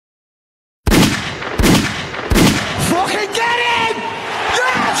can get him!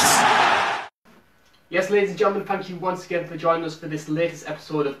 Yes! Yes, ladies and gentlemen, thank you once again for joining us for this latest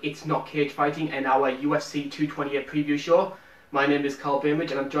episode of It's Not Cage Fighting and our UFC 228 preview show. My name is Karl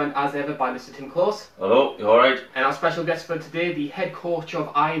and I'm joined as ever by Mr. Tim Close. Hello, you alright? And our special guest for today, the head coach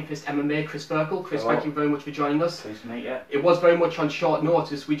of Iron Fist MMA, Chris Thirkell. Chris, Hello. Thank you very much for joining us. Pleased to meet you. It was very much on short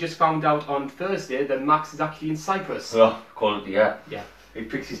notice. We just found out on Thursday that Max is actually in Cyprus. Oh, quality, yeah. Yeah. He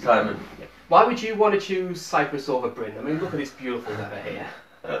picks his timing. Yeah. Why would you want to choose Cyprus over Britain? I mean, look at this beautiful weather here.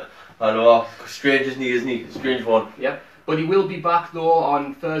 I know, strange isn't he? Strange one. Yeah, but he will be back though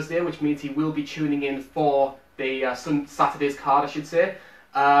on Thursday, which means he will be tuning in for the Saturday's card, I should say.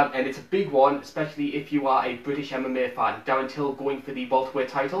 And it's a big one, especially if you are a British MMA fan. Darren Till going for the welterweight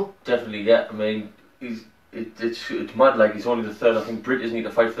title. Definitely, yeah. I mean, it's mad. Like, he's only the third. I think Brit isn't need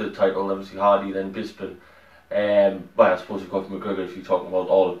to fight for the title. Obviously Hardy, then Bisping. But I suppose you've got McGregor if you're talking about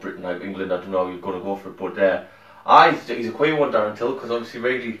all of Britain, like England. I don't know how you're going to go for it, but he's a quiet one, Darren Till, because obviously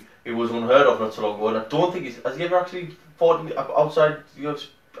really he was unheard of not so long ago. And I don't think has he ever actually fought outside the UFC?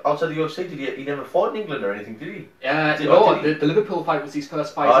 He never fought in England or anything, did he? No, the Liverpool fight was his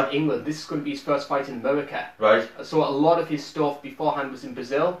first fight in England. This is going to be his first fight in America. Right. So a lot of his stuff beforehand was in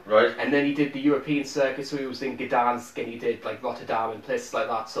Brazil. Right. And then he did the European circuit, so he was in Gdansk and he did like Rotterdam and places like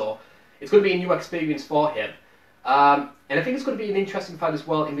that. So it's going to be a new experience for him. And I think it's going to be an interesting fight as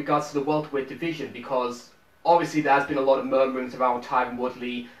well in regards to the welterweight division, because obviously there has been a lot of murmurings around Tyron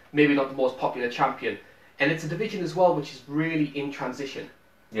Woodley, maybe not the most popular champion. And it's a division as well which is really in transition.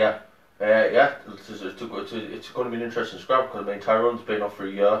 Yeah, it's going to be an interesting scrap, because I mean Tyron's been off for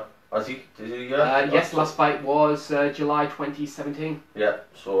a year. Has he? Is it a year? Yes, last fight was July 2017. Yeah,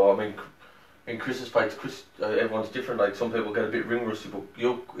 so I mean, in Chris's fights, everyone's different. Like, some people get a bit ring rusty, but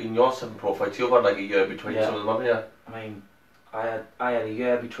in your 7 pro fights, you've had like a year between some of them, haven't you? I mean, I had a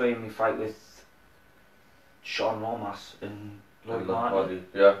year between my fight with Sean Lomas and Lloyd Martin.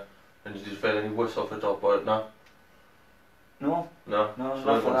 Yeah. And did you feel any worse off the top, but no? No, so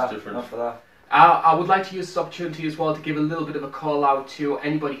not for that. Different. Not for that. I would like to use this opportunity as well to give a little bit of a call out to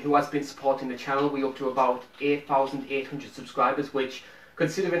anybody who has been supporting the channel. We're up to about 8,800 subscribers, which,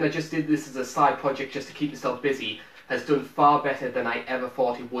 considering I just did this as a side project just to keep myself busy, has done far better than I ever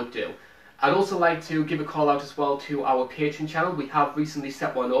thought it would do. I'd also like to give a call out as well to our Patreon channel. We have recently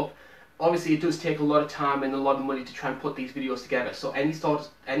set one up. Obviously it does take a lot of time and a lot of money to try and put these videos together, so any sort of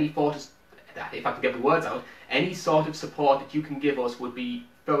if I can get the words out, any sort of support that you can give us would be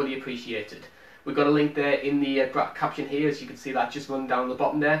thoroughly appreciated. We've got a link there in the caption here, as you can see that just run down the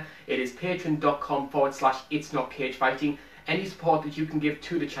bottom there. It is patreon.com/itsnotcagefighting. Any support that you can give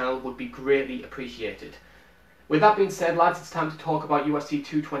to the channel would be greatly appreciated. With that being said, lads, it's time to talk about UFC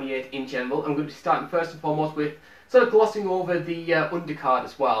 228 in general. I'm going to be starting first and foremost with sort of glossing over the undercard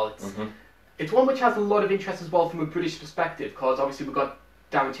as well. It's one which has a lot of interest as well from a British perspective, because obviously we've got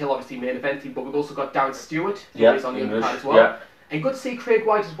Darren Till obviously main eventing, but we've also got Darren Stewart, who is on the undercard as well. Yeah. And good to see Craig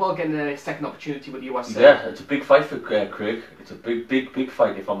White as well getting a second opportunity with the UFC. Yeah, it's a big fight for Craig. It's a big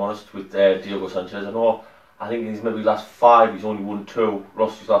fight, if I'm honest, with Diego Sanchez. I think in his maybe last 5, he's only won 2,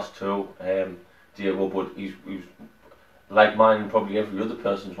 lost his last 2, Diego, but he's like mine and probably every other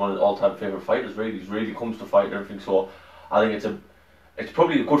person's one of the all-time favourite fighters, really. He really comes to fight and everything, so I think it's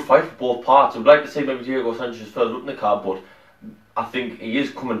probably a good fight for both parts. I'd like to say maybe Diego Sanchez is further up in the card, but I think he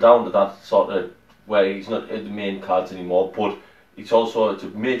is coming down to that sort of where he's not in the main cards anymore, but it's a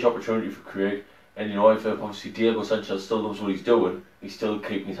major opportunity for Craig. And you know, if obviously Diego Sanchez still knows what he's doing, he's still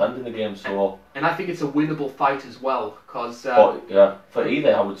keeping his hand in the game. So and I think it's a winnable fight as well, because for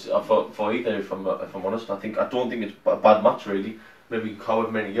either, I would for either, if I'm honest, I don't think it's a bad match really. Maybe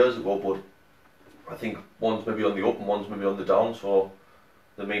however many years ago, but I think one's maybe on the up and one's maybe on the down, so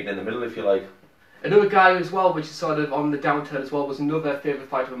they're meeting in the middle, if you like. Another guy as well, which is sort of on the downturn as well, was another favourite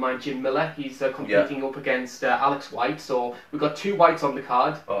fighter of mine, Jim Miller. He's competing up against Alex White, so we've got 2 Whites on the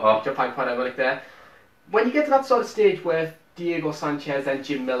card, which I find quite ironic there. When you get to that sort of stage where Diego Sanchez and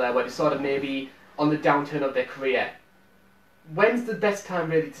Jim Miller, where they're sort of maybe on the downturn of their career, when's the best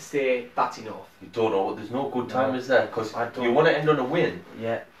time really to say that's enough? You don't know. There's no good time, is there? Because you want to end on a win.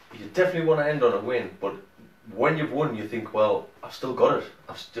 Yeah. You definitely want to end on a win, but when you've won, you think, well, I've still got it.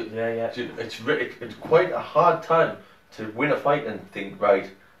 It's quite a hard time to win a fight and think, right,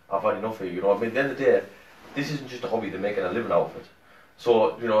 I've had enough of you. You know, I mean, at the end of the day, this isn't just a hobby; they're making a living out of it.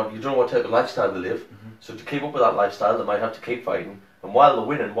 So you know, you don't know what type of lifestyle they live. So to keep up with that lifestyle, they might have to keep fighting. And while they're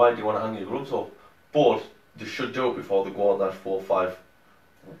winning, why do you want to hang your gloves up? But they should do it before they go on that 4-5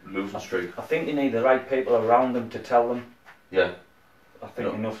 losing streak. I think they need the right people around them to tell them. Yeah. I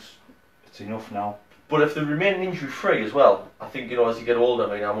think it's enough now. But if they remain injury free as well, I think, you know, as you get older,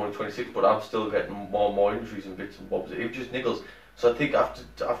 I mean, I'm only 26, but I'm still getting more and more injuries and bits and bobs. It just niggles. So I think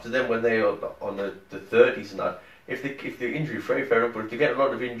after them, when they are on the 30s and that, if they're injury free, fair enough. But if they get a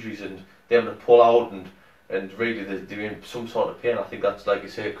lot of injuries and they have to pull out and really they're in some sort of pain, I think that's, like you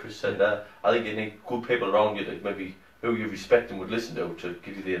say, Chris said there. I think you need good people around you that maybe who you respect and would listen to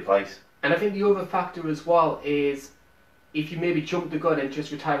give you the advice. And I think the other factor as well is if you maybe jump the gun and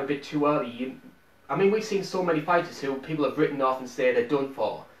just retire a bit too early. I mean, we've seen so many fighters who people have written off and say they're done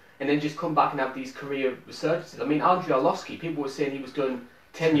for, and then just come back and have these career resurgences. I mean, Andrei Arlovski, people were saying he was done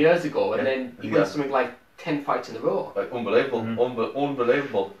 10 years ago, and then he won something like 10 fights in a row. Like, unbelievable,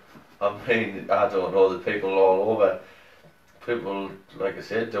 unbelievable. I mean, I don't know, the people all over, people, like I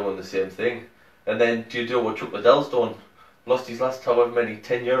said, doing the same thing. And then do you do what Chuck Liddell's done? Lost his last however many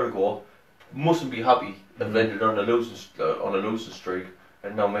 10 years ago, mustn't be happy, and ended on a losing streak.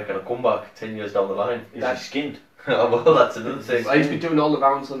 And now making a comeback 10 years down the line. Is he skinned? Well, that's another thing. Well, he's been doing all the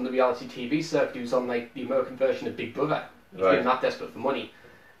rounds on the reality TV circuit. He was on like the American version of Big Brother. He's been that desperate for money.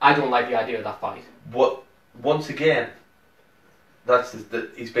 I don't like the idea of that fight. What? Once again,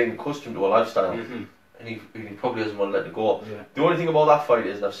 he's been accustomed to a lifestyle, and he probably doesn't want to let it go. Yeah. The only thing about that fight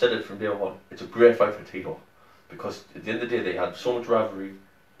is, and I've said it from day one, it's a great fight for Tito, because at the end of the day they had so much rivalry.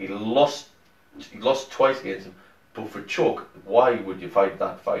 He lost twice against him. But for Chuck, why would you fight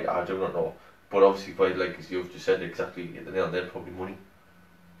that fight? I do not know. But obviously, quite like as you've just said exactly, hit the nail on the head, probably money.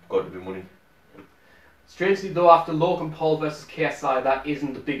 Got to be money. Strangely though, after Logan Paul versus KSI, that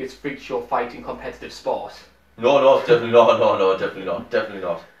isn't the biggest freak show fight in competitive sport. No, definitely not. No, definitely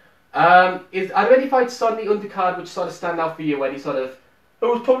not. Are there any fights on the undercard which sort of stand out for you? Any sort of? It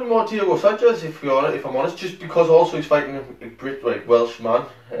was probably more Diego Sanchez, if I'm honest, just because also he's fighting a Brit, like Welsh man,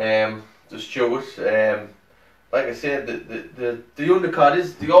 the Stewart. Like I said, the undercard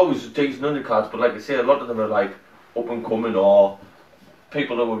is, they always decent undercards, but like I say, a lot of them are like up and coming or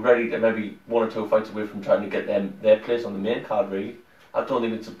people that were ready to maybe 1 or 2 fights away from trying to get their place on the main card. Really, I don't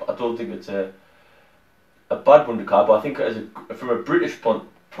think it's a bad undercard, but I think from a British point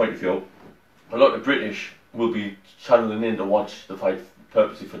of view, a lot of British will be channeling in to watch the fight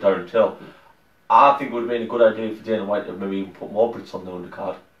purposely for Darren Till. I think it would have been a good idea for Dana White to maybe even put more Brits on the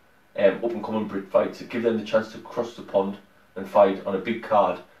undercard. Up and coming Brit fights to give them the chance to cross the pond and fight on a big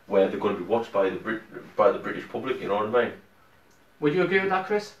card where they're going to be watched by the British public. You know what I mean? Would you agree with that,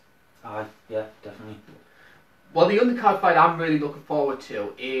 Chris? Yeah, definitely. Well, the undercard fight I'm really looking forward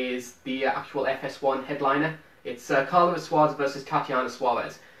to is the actual FS1 headliner. It's Carla Suarez versus Tatiana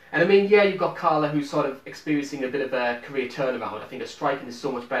Suarez. And I mean, yeah, you've got Carla who's sort of experiencing a bit of a career turnaround. I think her striking is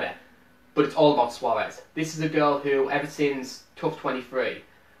so much better. But it's all about Suarez. This is a girl who, ever since Tough 23,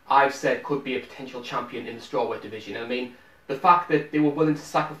 I've said could be a potential champion in the strawweight division. I mean, the fact that they were willing to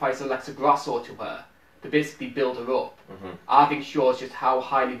sacrifice Alexa Grasso to her to basically build her up, I think shows just how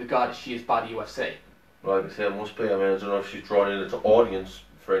highly regarded she is by the UFC. Like I say, it must be. I mean, I don't know if she's drawn in into audience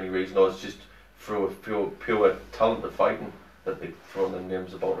for any reason, or it's just through a pure talent of fighting that they've thrown their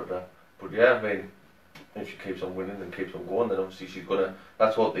names about her there. But yeah, I mean, if she keeps on winning and keeps on going, then obviously she's gonna.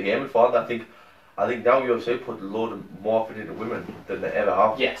 That's what they're aiming for. And I think now UFC put a load more of it into women than they ever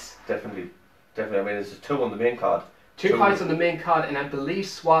have. Yes. Definitely. I mean, there's 2 on the main card. Two fights on the main card, and I believe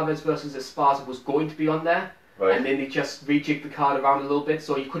Suarez versus Esparza was going to be on there. Right. And then they just rejigged the card around a little bit,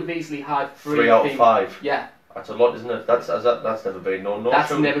 so you could have easily had 3 out of 5. Yeah. That's a lot, isn't it? That's never been no.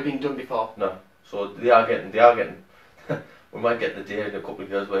 That's never been done before. No. So they are getting. We might get the day in a couple of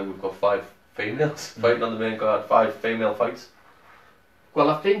years where we've got 5 females fighting on the main card, 5 female fights. Well,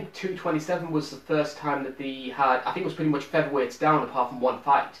 I think 227 was the first time that they had. I think it was pretty much featherweights down, apart from 1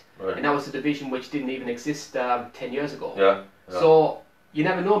 fight, right. And that was a division which didn't even exist 10 years ago. Yeah. So you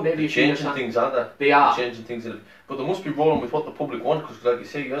never know. Maybe they're changing things, aren't they? They are changing things, but they must be rolling with what the public want. Because, like you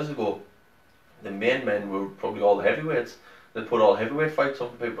say, years ago, the main men were probably all the heavyweights. They put all heavyweight fights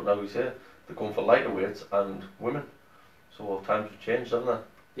on for people. Now we say they're going for lighter weights and women. So times have changed, haven't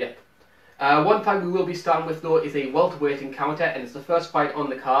they? Yeah. One fight we will be starting with though is a welterweight encounter, and it's the first fight on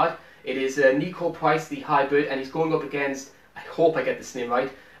the card. It is Nico Price, the hybrid, and he's going up against, I hope I get this name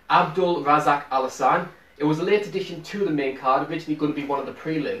right, Abdul Razak Al-Hassan. It was a late addition to the main card, originally going to be one of the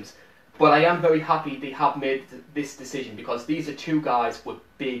prelims, but I am very happy they have made this decision because these are 2 guys with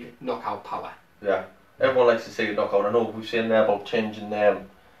big knockout power. Yeah, everyone likes to see a knockout. I know we've seen there about changing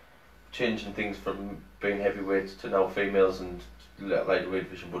things from being heavyweights to now females and lightweight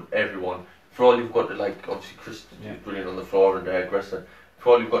division, but everyone, for all you've got to, like, obviously Chris is brilliant on the floor and aggressive,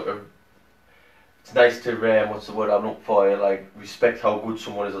 for all you've got to, it's nice to, what's the word I'm looking for, like, respect how good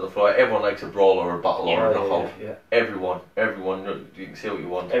someone is on the floor. Everyone likes a brawl or a battle or a knockout. Yeah. Everyone, you can say what you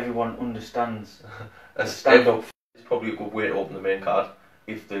want. Everyone understands a stand up. It's probably a good way to open the main card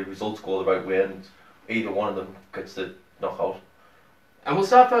if the results go the right way and either one of them gets the knockout. And we'll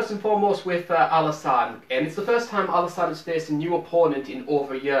start first and foremost with Alassane. And it's the first time Alassane has faced a new opponent in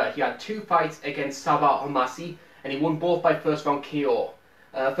over a year. He had 2 fights against Sabah Homasi, and he won both by first round KO.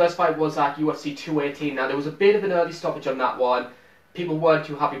 First fight was at UFC 218. Now there was a bit of an early stoppage on that one. People weren't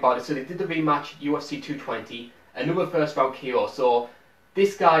too happy about it, so they did the rematch at UFC 220. Another first round KO. So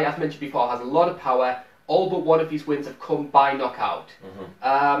this guy, as mentioned before, has a lot of power. All but one of his wins have come by knockout.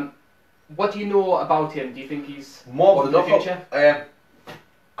 What do you know about him? Do you think he's more of the knockout? Future?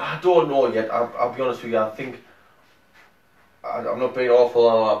 I don't know yet. I'll be honest with you. I think I'm not being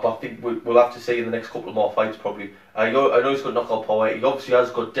awful, but I think we'll have to see in the next couple of more fights probably. I know he's got knockout power. He obviously has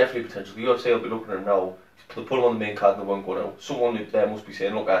got definitely potential. The UFC will be looking at him now. They'll put him on the main card and they won't go now. Someone there must be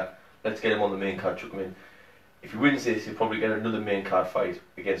saying, look, let's get him on the main card. Chuck him in. If he wins this, he'll probably get another main card fight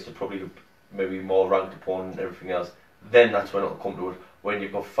against a probably maybe more ranked opponent and everything else. Then that's when it'll come to it. When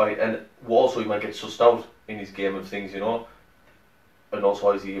you've got fight, and also he might get sussed out in his game of things, you know. And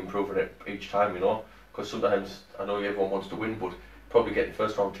also, is he improving it each time, you know? Because sometimes I know everyone wants to win, but probably getting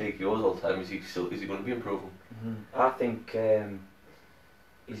first round TKOs all the time. Is he going to be improving? I think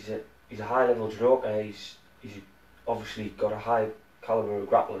he's a high level judoka. He's obviously got a high caliber of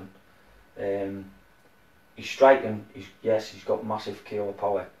grappling. He's striking. He's got massive KO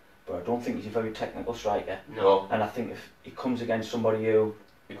power, but I don't think he's a very technical striker. No. And I think if he comes against somebody who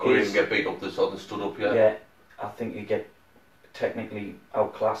he could even get beat up this or stood up, yeah. Yeah, I think he'd get technically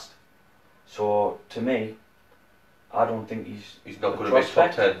outclassed. So to me, I don't think he's not going to be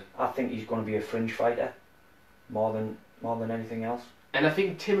top 10. I think he's going to be a fringe fighter more than anything else. And I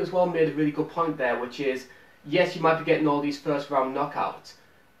think Tim as well made a really good point there, which is, yes, you might be getting all these first round knockouts,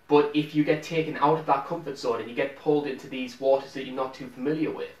 but if you get taken out of that comfort zone and you get pulled into these waters that you're not too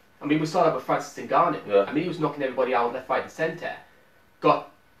familiar with. I mean, we saw that with Francis Ngannou. Yeah. I mean, he was knocking everybody out left, right and centre.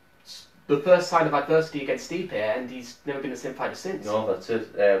 Got the first sign of adversity against Stipe, and he's never been the same fighter since. No, that's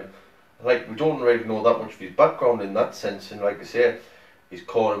it. We don't really know that much of his background in that sense, and like I say, his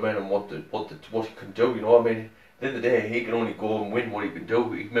cornermen and what he can do. You know, I mean, at the end of the day, he can only go and win what he can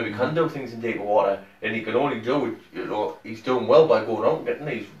do. He maybe can do things in deeper water, and he can only do it. You know, he's doing well by going out and getting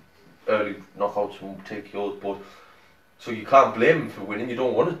these early knockouts and TKOs, but so you can't blame him for winning. You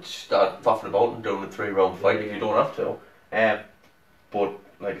don't want to start faffing about and doing a 3-round fight if you don't have to. But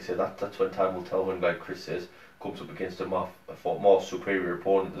like I said, that's when time will tell. When, like Chris says, comes up against a more superior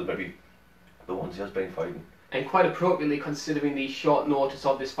opponent than maybe the ones he has been fighting. And quite appropriately, considering the short notice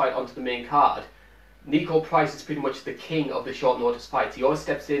of this fight onto the main card, Nico Price is pretty much the king of the short notice fights. He always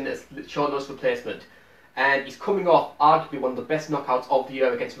steps in as short notice replacement, and he's coming off arguably one of the best knockouts of the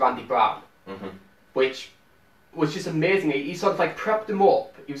year against Randy Brown, which was just amazing. He sort of like prepped him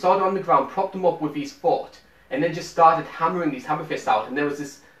up. He was out on the ground, propped him up with his foot, and then just started hammering these hammer fists out. And there was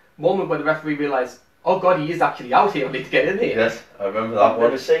this moment where the referee realised, oh God, he is actually out here. I need to get in here. Yes, I remember that. I've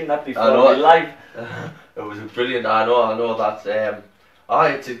never seen that before in my life. It was brilliant. I know that.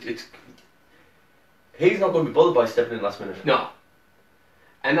 It's he's not going to be bothered by stepping in last minute. No.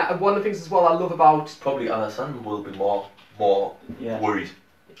 And one of the things as well I love about... Probably Alassane will be more worried.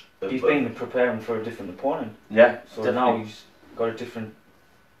 He's been preparing for a different opponent. Yeah. So now he's got a different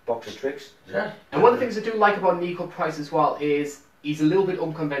box of tricks. Yeah. And one of the things I do like about Nico Price as well is he's a little bit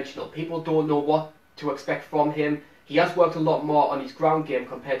unconventional. People don't know what to expect from him. He has worked a lot more on his ground game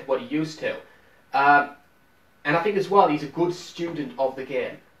compared to what he used to. And I think as well he's a good student of the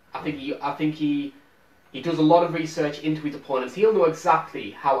game. I think he does a lot of research into his opponents. He'll know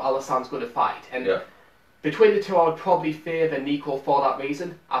exactly how Alassane's going to fight. And between the two, I would probably favour Nico for that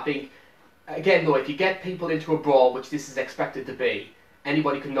reason. I think, again though, if you get people into a brawl, which this is expected to be,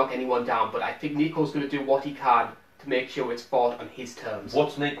 anybody can knock anyone down. But I think Nico's going to do what he can to make sure it's fought on his terms.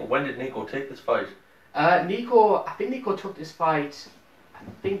 When did Nico take this fight? I think Nico took this fight, I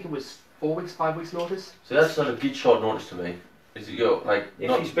think it was 4 weeks, 5 weeks notice. So that's not a good short notice to me. Is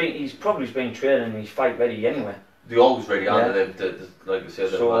it He's probably been training, he's fight ready anyway. They're always ready, aren't they? Like I said.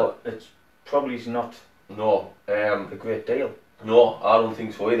 So it's probably not a great deal. No, I don't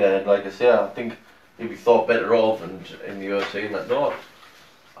think so either. And like I say, I think he'd be thought better of in the UFC. And no,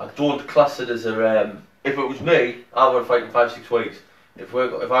 I don't class it as a. If it was me, I would fight in 5-6 weeks. If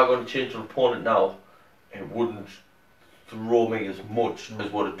I'm going to change an opponent now, it wouldn't throw me as much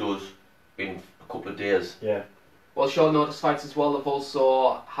as what it does in a couple of days. Yeah. Well, short notice fights as well have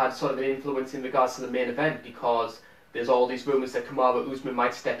also had sort of an influence in regards to the main event, because there's all these rumours that Kamaru Usman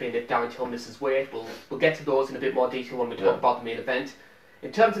might step in if Darren Till misses weight. We'll get to those in a bit more detail when we talk about the main event.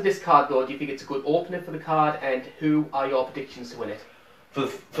 In terms of this card though, do you think it's a good opener for the card, and who are your predictions to win it?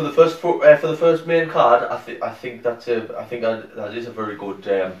 For the first main card, I think that is a very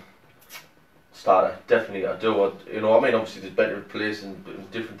good starter. Definitely, I do. You know, I mean, obviously there's better place and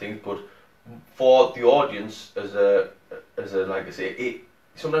different things, but for the audience, as a like I say,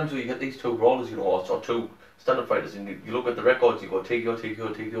 sometimes you get these two brawlers, you know, or two standard fighters, and you look at the records, you go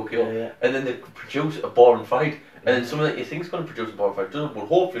TKO, Yeah. and then they produce a boring fight, and then someone that you think is going to produce a boring fight doesn't, but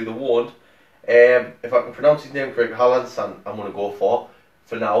hopefully they won't. If I can pronounce his name correctly, Halansan, I'm going to go for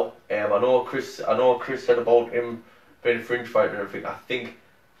now. I know Chris said about him being a fringe fighter and everything. I think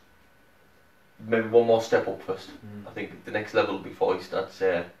maybe one more step up first. I think the next level before he starts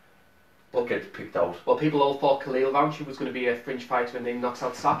gets picked out. Well, people all thought Khalil Roundtree was going to be a fringe fighter and then he knocks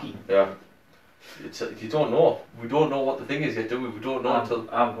out Saki. Yeah. You don't know. We don't know what the thing is yet, do we? We don't know until.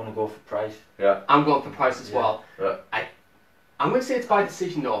 I'm going to go for Price. Yeah. I'm going for Price as well. Yeah. I'm going to say it's by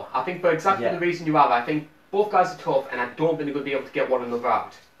decision though. I think for exactly the reason you have. I think both guys are tough, and I don't think they're going to be able to get one another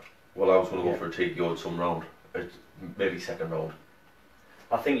out. Well, I was going to go for a TKO at some round, maybe second round.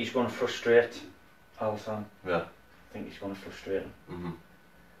 I think he's going to frustrate Alsan. Yeah. I think he's going to frustrate him.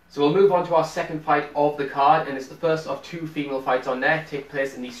 So we'll move on to our second fight of the card, and it's the first of two female fights on there, take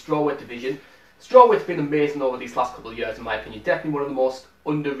place in the strawweight division. Strawweight's been amazing over these last couple of years, in my opinion. Definitely one of the most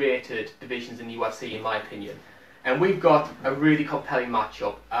underrated divisions in the UFC, in my opinion. And we've got a really compelling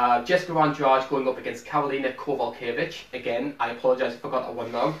matchup. Jessica Andrade going up against Karolina Kowalkiewicz. Again, I apologise, I forgot that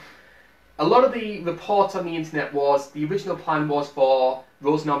one now. A lot of the reports on the internet was the original plan was for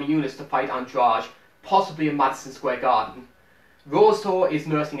Rose Namajunas to fight Andrade, possibly in Madison Square Garden. Rose, though, is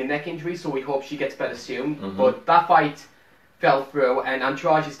nursing a neck injury, so we hope she gets better soon. But that fight fell through, and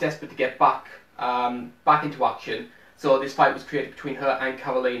Andrade is desperate to get back into action. So this fight was created between her and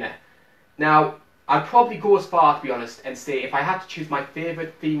Karolina. Now, I'd probably go as far, to be honest, and say if I had to choose my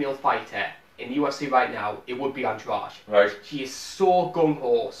favourite female fighter in the UFC right now, it would be Andrade. Right. She is so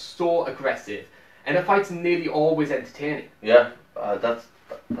gung-ho, so aggressive, and her fights are nearly always entertaining. Yeah, that's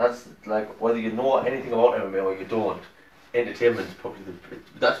like whether you know anything about MMA or you don't, entertainment's probably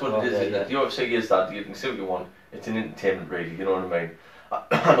that's what it is, isn't it? The UFC is that you can see what you want. It's an entertainment, really. You know what I mean?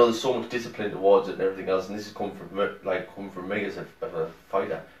 I know there's so much discipline towards it and everything else, and this has come from me as a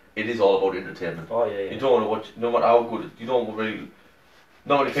fighter. It is all about entertainment. Oh yeah. You don't want to watch, no matter how good. You don't really.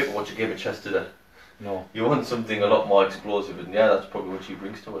 Not many people watch a game of chess today. No. You want something a lot more explosive, and yeah, that's probably what she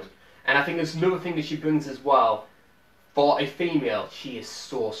brings to it. And I think there's another thing that she brings as well. For a female, she is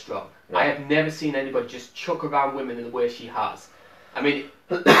so strong. Yeah. I have never seen anybody just chuck around women in the way she has. I mean,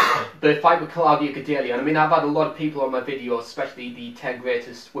 the fight with Claudia Gadelha, and I mean, I've had a lot of people on my videos, especially the 10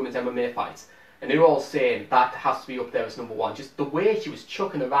 greatest women's MMA fights, and they're all saying that has to be up there as number one. Just the way she was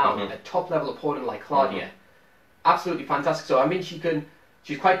chucking around a top-level opponent like Claudia, absolutely fantastic. So, I mean,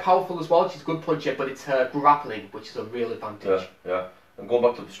 she's quite powerful as well, she's a good puncher, but it's her grappling, which is a real advantage. Yeah. And going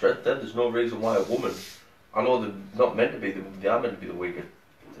back to the strength then, there's no reason why a woman, I know they're not meant to be, they are meant to be the weaker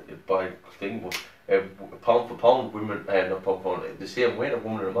by thing, but pound for pound, women, not pound for pound, the same weight, a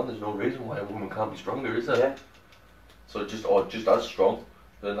woman and a man, there's no reason why a woman can't be stronger, is there? Yeah. So just as strong.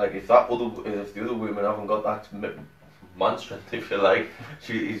 Then like if the other women haven't got that man strength, if you like,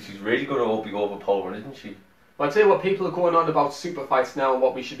 she's really going to be overpowering, isn't she? Well, I'll tell you what, people are going on about super fights now and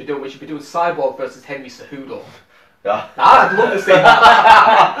what we should be doing. We should be doing Cyborg versus Henry Cejudo. Yeah. I'd love to see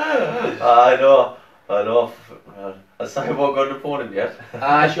that. I know. Has Cyborg got an opponent yet?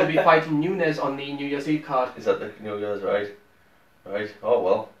 She'll be fighting Nunes on the New Year's Eve card. Is that the New Year's, right? Right. Oh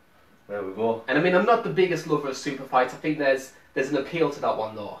well. There we go. And I mean, I'm not the biggest lover of super fights. I think there's an appeal to that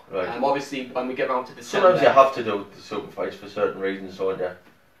one though. Right. Obviously, when we get around to December. Sometimes you have to do the super fights for certain reasons, don't you?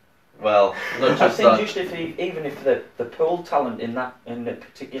 Well, not I just think that. just even if the pool talent in the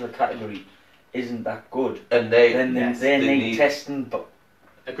particular category isn't that good, And they need testing, but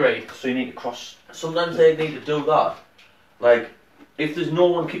Agreed. so you need to cross. sometimes they need to do that. Like, if there's no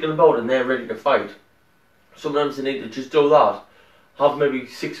one kicking about and they're ready to fight, sometimes they need to just do that. Have maybe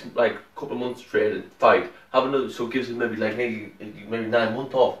couple of months training, fight. Have another, so it gives them maybe 9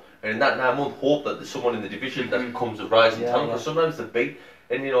 months off, and in that 9 month hope that there's someone in the division that comes a rising talent. Because sometimes they beat,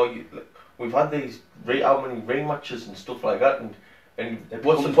 and you know, we've had these how many ring matches and stuff like that, and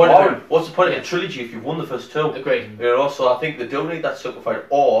what's the point of a trilogy if you've won the first two? Agreed. You know, so I think they do need that super fight,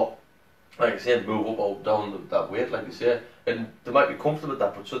 or like I said, move up or down that weight, like you say, and they might be comfortable with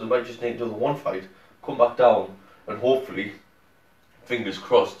that, but so they might just need to do the one fight, come back down, and hopefully, fingers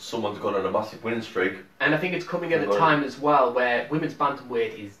crossed, someone's gone on a massive winning streak. And I think it's coming at a time as well where women's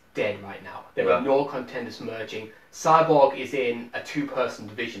bantamweight is dead right now. There are no contenders emerging. Cyborg is in a two-person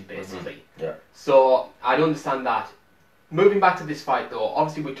division basically. Yeah. So I'd understand that. Moving back to this fight though,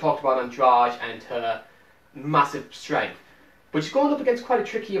 obviously we talked about Andrade and her massive strength. But she's going up against quite a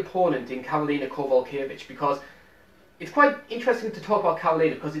tricky opponent in Karolina Kowalkiewicz, because it's quite interesting to talk about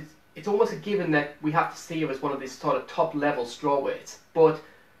Karolina, because it's almost a given that we have to see her as one of these sort of top level strawweights. But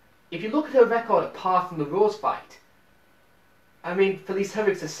if you look at her record apart from the Rose fight, I mean, Felice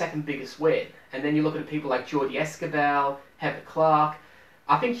Herrig's the second biggest win, and then you look at people like Jodie Escobar, Heather Clark.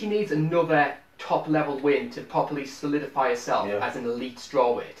 I think she needs another top level win to properly solidify herself as an elite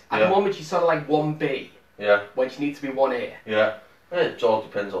strawweight. At the moment she's sort of like 1B. Yeah. When she needs to be 1A. Yeah. It all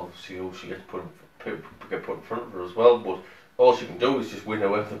depends obviously who she gets put in front of her as well, but all she can do is just win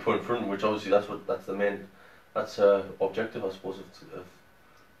whoever they put in front of her, which obviously that's the main objective, I suppose, of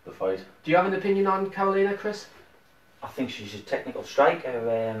the fight. Do you have an opinion on Karolina, Chris? I think she's a technical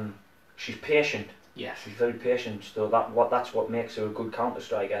striker. She's patient. Yes. She's very patient, so that's what makes her a good counter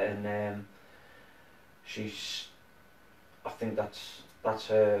striker, and I think that's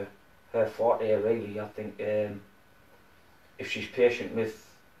her forte really. I think if she's patient with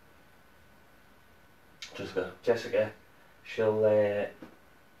Jessica, she'll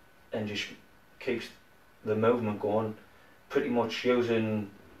and just keeps the movement going, pretty much using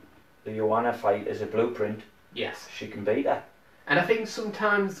the Joanna fight as a blueprint. Yes. She can beat her. And I think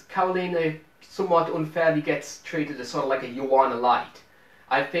sometimes Karolina somewhat unfairly gets treated as sort of like a Joanna light.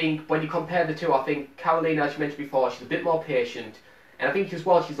 I think when you compare the two, I think Karolina, as you mentioned before, she's a bit more patient, and I think as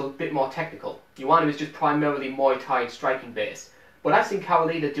well she's a bit more technical. Joanna is just primarily Muay Thai and striking based. But I've seen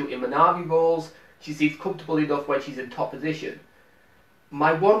Karolina do Imanari rolls. She seems comfortable enough when she's in top position.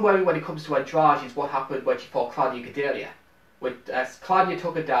 My one worry when it comes to Andrade is what happened when she fought Claudia Gadelha. As Claudia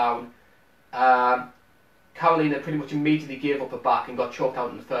took her down, Karolina pretty much immediately gave up her back and got choked out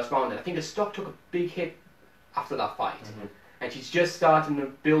in the first round. And I think her stock took a big hit after that fight. And she's just starting to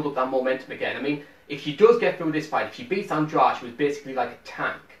build up that momentum again. I mean, if she does get through this fight, if she beats Andrade, who is basically like a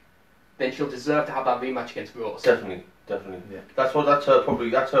tank, then she'll deserve to have that rematch against Rose. Definitely. Yeah. That's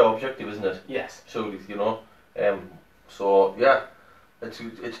her objective, isn't it? Yes. So so yeah, it's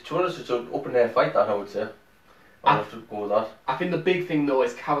to honest, it's an open air fight, that I would say. I have to go with that. I think the big thing though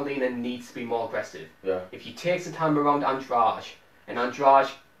is Karolina needs to be more aggressive. Yeah. If she takes the time around Andrade, and Andrade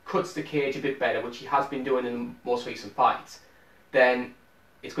cuts the cage a bit better, which he has been doing in the most recent fights, then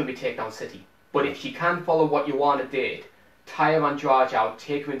it's going to be takedown city. But if she can follow what Joanna did, tire Andrade out,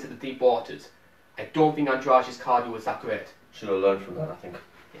 take her into the deep waters, I don't think Andrade's cardio was that great. Should have learned from that, I think.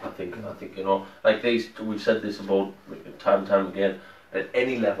 Yeah. I think like we've said this about time and time again. At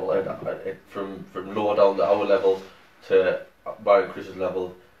any level, from lower down to our level, to Byron Chris's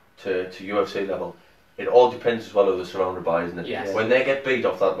level, to UFC level, it all depends as well who they're surrounded by, isn't it? Yes. When they get beat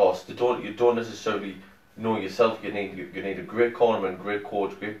off that loss, you don't necessarily know yourself. You need a great cornerman, great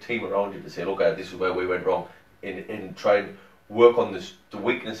coach, great team around you to say, look, this is where we went wrong, in try and work on the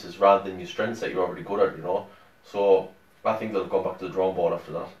weaknesses rather than your strengths that you're already good at, So I think they'll go back to the drawing board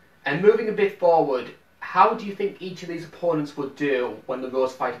after that. And moving a bit forward, how do you think each of these opponents would do when the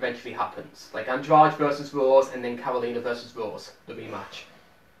Rose fight eventually happens? Like Andrade versus Rose and then Karolina versus Rose, the rematch.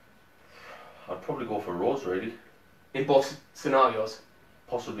 I'd probably go for Rose, really. In both scenarios?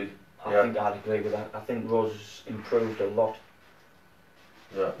 Possibly. I think I'd agree with that. I think Rose has improved a lot.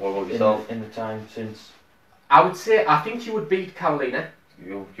 Yeah, what about yourself? In the time since... I think she would beat Karolina.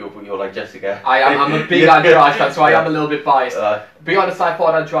 You're like Jessica. I'm a big Andrade fan, so I am a little bit biased. To be honest, I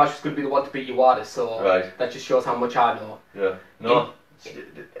thought Andrade was going to be the one to beat Joanna, so that just shows how much I know. Yeah. No,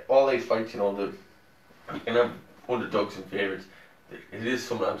 all these fights, you can have underdogs and favourites. It is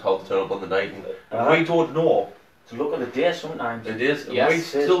sometimes hard to turn up on the night, and we don't know. To look at the day sometimes. It is, and we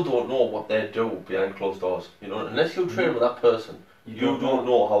still don't know what they do behind closed doors. Unless you train with that person, you don't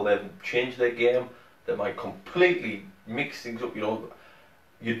know how they've changed their game. They might completely mix things up. You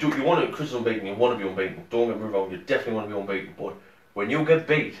want to, Chris is unbeaten, you want to be unbeaten. Don't get me wrong, you definitely want to be unbeaten. But when you get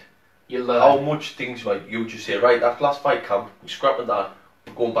beat, you learn how much things you just say, right, that last fight camp, we're scrapping that,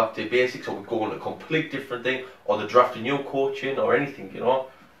 we're going back to basics, or we're going to a complete different thing, or they're drafting new coach in, or anything,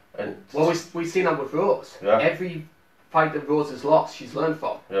 And we've seen that with Rose. Yeah. Every fight that Rose has lost, she's learned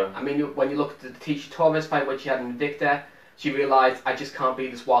from. Yeah. I mean, when you look at the Tisha Torres fight when she had an Invicta, she realised, I just can't be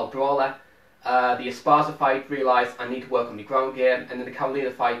this wild brawler. The Esparza fight, realised I need to work on my ground game, and then the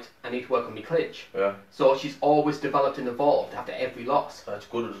Karolina fight, I need to work on my clinch. Yeah. So she's always developed and evolved after every loss. That's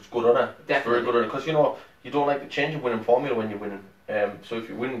good. It's good on her. Definitely. Very good on her, because you don't like to change a winning formula when you're winning. So if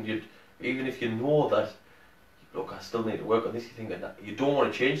you win, even if you know that, look, I still need to work on this, you think that you don't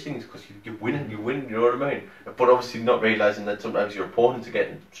want to change things because you win, you know what I mean? But obviously not realising that sometimes your opponents are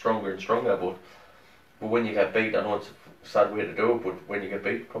getting stronger and stronger. But when you get beat, I know it's a sad way to do it, but when you get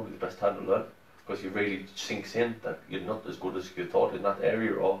beat, probably the best time to learn, because it really sinks in that you're not as good as you thought in that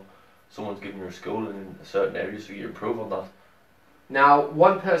area, or someone's giving you a skill in a certain area, so you improve on that. Now,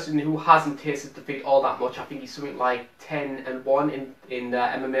 one person who hasn't tasted defeat all that much, I think he's something like 10-1 in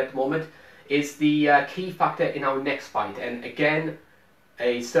MMA at the moment, is the key factor in our next fight. And again,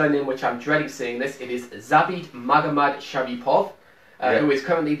 a surname which I'm dreading saying this, it is Zabit Magomed Sharipov, who is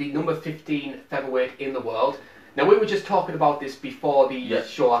currently the number 15 featherweight in the world. Now, we were just talking about this before the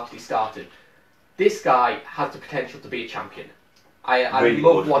show actually started. This guy has the potential to be a champion. I really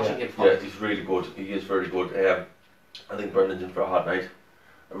love good. watching him fight. Yeah, he's really good. He is very good. I think Brendan's in for a hard night.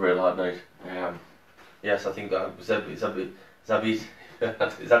 A real hard night. Yes, I think that Zabit. Is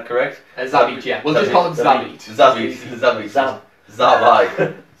that correct? Zabit, yeah. We'll just call him Zabit. Zab.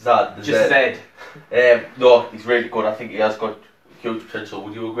 Just Zed. No, he's really good. I think he has got huge potential.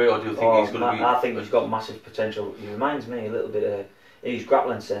 Would you agree, or do you think he's going to be? I think he's got massive potential. He reminds me a little bit of his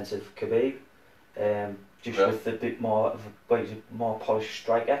grappling sense of Khabib, just with a bit more of he's a more polished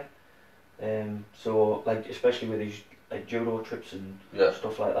striker. So like especially with his like judo trips and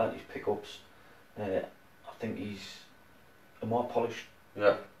stuff like that, his pickups. I think he's a more polished.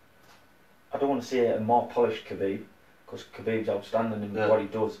 Yeah. I don't want to say a more polished Khabib, because Khabib's outstanding in what he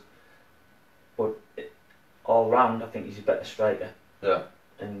does. But all round, I think he's a better striker. Yeah.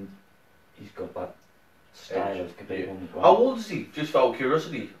 And he's got that style of Khabib on as well. How old is he? Just out of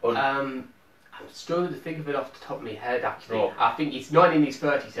curiosity. I'm struggling to think of it off the top of my head, actually. No. I think he's not in his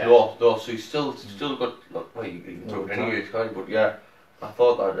 30s yet. No, so he's still got. Well, you can do it anyway, but yeah, I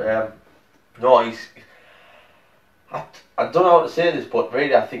thought that. No, he's. I don't know how to say this, but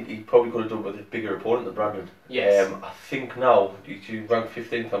really, I think he probably could have done with a bigger opponent than Brandon. Yes. I think now, you rank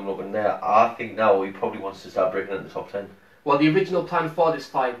 15th, I'm looking there. I think now he probably wants to start breaking into the top 10. Well, the original plan for this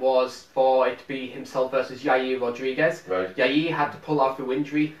fight was for it to be himself versus Yair Rodriguez. Right. Yair had to pull out through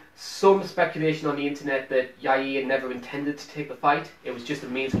injury. Some speculation on the internet that Yair never intended to take the fight. It was just a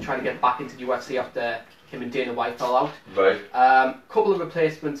means of trying to get back into the UFC after him and Dana White fell out. Right. Couple of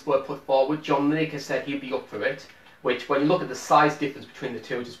replacements were put forward. John Lineker said he'd be up for it, which when you look at the size difference between the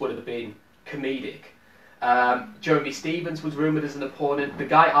two, just would have been comedic. Jeremy Stevens was rumoured as an opponent. The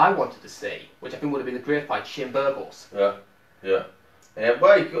guy I wanted to see, which I think would have been a great fight, Shane Burgos. Yeah.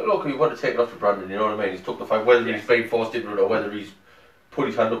 Well, look, you want to take it off to Brandon, you know what I mean? He's took the fight, whether he's very forced into it or whether he's put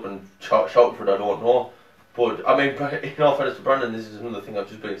his hand up and shouted for it, I don't know. But, I mean, in all fairness to Brandon, this is another thing I've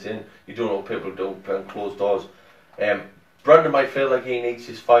just been saying, you don't know what people do behind closed doors. Brandon might feel like he needs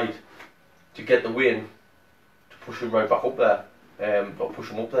his fight to get the win, to push him right back up there, or push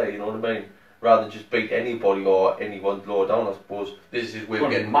him up there, you know what I mean? Rather than just beat anybody or anyone lower down, I suppose. This is his way of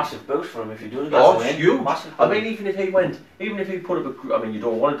getting a massive boost for him if he does get oh, the it's win. huge. Massive I mean, even if he put up a, I mean, you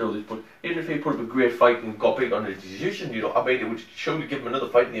don't want to do this, but even if he put up a great fight and got beat on a decision, you know, I mean, it would surely give him another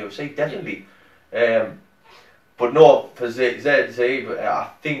fight in the UFC, definitely. But no, for Zabe, I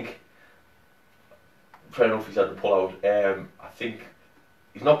think, fair enough, he's had to pull out. I think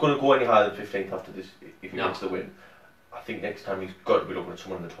he's not going to go any higher than 15th after this if he gets the win. I think next time he's got to be looking at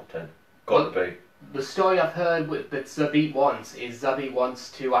someone in the top 10. Got to be. The story I've heard that Zabit wants is Zabit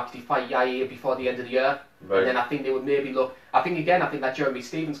wants to actually fight Yair before the end of the year. Right. And then I think they would maybe look. I think that Jeremy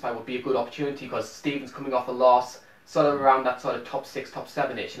Stevens fight would be a good opportunity because Stevens coming off a loss, sort of around that sort of top 6, top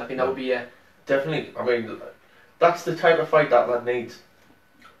 7-ish, and I think that would be a. Definitely. I mean, that's the type of fight that lad needs.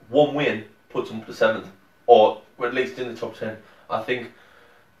 One win puts him up to 7th, or at least in the top 10. I think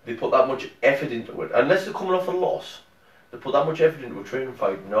they put that much effort into it, unless they're coming off a loss. They put that much effort into a training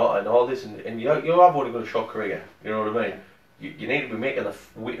fight, and all this, and you have only got a short career. You know what I mean? You need to be making the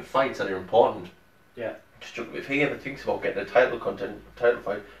fights that are important. Yeah. If he ever thinks about getting a title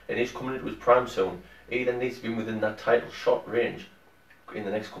fight, and he's coming into his prime soon, he then needs to be within that title shot range in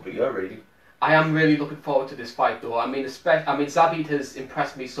the next couple of years, really. I am really looking forward to this fight, though. I mean, Zabit has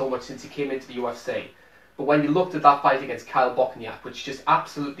impressed me so much since he came into the UFC. But when you looked at that fight against Kyle Bochniak, which just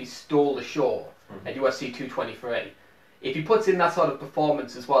absolutely stole the show at UFC 223. If he puts in that sort of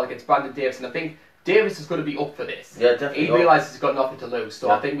performance as well against Brandon Davis, and I think Davis is going to be up for this. Yeah, definitely. He realises he's got nothing to lose, so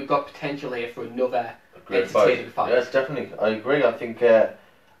I think we've got potential here for another entertaining fight. Yes, definitely. I agree. I think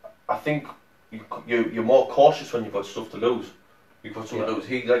you're more cautious when you've got stuff to lose. You've got something to lose.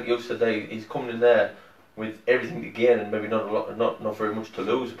 He, like you said, he's coming in there with everything to gain and maybe not very much to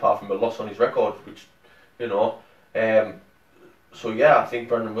lose apart from a loss on his record, which, you know. So yeah, I think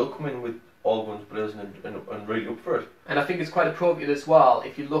Brandon will come in with all guns blazing and really up for it. And I think it's quite appropriate as well.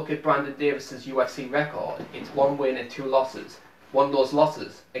 If you look at Brandon Davis's UFC record, it's 1 win and 2 losses. One of those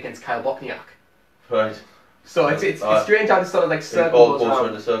losses against Kyle Bochniak. Right. So it's strange how this sort of like circle goes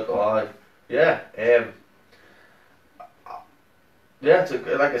around the circle. Yeah. Yeah.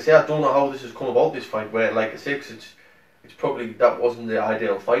 Like I say, I don't know how this has come about, this fight. Where, like I say, 'cause it's probably that wasn't the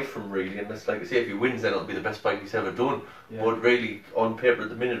ideal fight for him really, and it's like I say, if he wins, then it'll be the best fight he's ever done. Yeah. But really, on paper at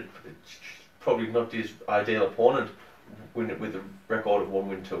the minute, it's probably not his ideal opponent. Win it with a record of 1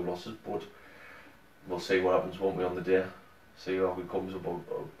 win, 2 losses, but we'll see what happens, won't we, on the day? See how he comes about.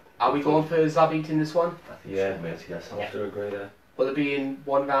 Are we going for Zabit in this one? I think Yeah. so, mate. Yes. I have to agree there. Will it be in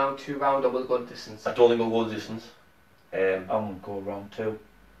 1 round, 2 round, or will it go the distance? I don't think I'll go the distance. I'm going to go round 2.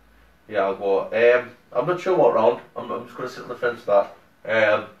 Yeah, I'll go. I'm not sure what round. I'm just going to sit on the fence for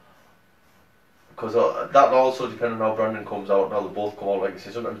that. Because that'll also depend on how Brandon comes out and how they both come out. Like I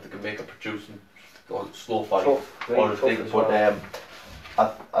say, sometimes they can make a producing or slow fight. Or if they, but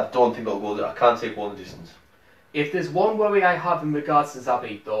I don't think I'll go there. I can't take one distance. If there's one worry I have in regards to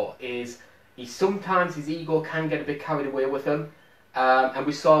Zabit though, is sometimes his ego can get a bit carried away with him. And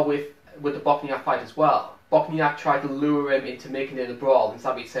we saw with the Bokniak fight as well. Bokniak tried to lure him into making it a brawl, and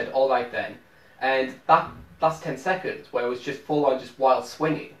Zabit said, "Alright then." And that's 10 seconds, where it was just full on just wild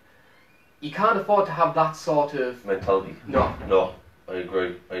swinging. You can't afford to have that sort of mentality. No. I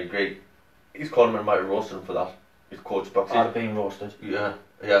agree. His cornerman might have roasted him for that. His coach boxing. I'd have been roasted. Yeah.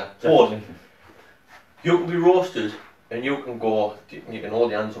 Definitely. But you can be roasted, and you can go. You can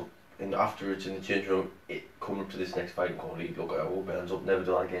hold your hands up, and afterwards in the change room, coming up to this next fight and go, "Look, I hold my hands up, never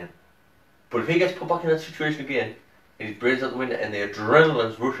do that again." But if he gets put back in that situation again, and his brain's out the window, and the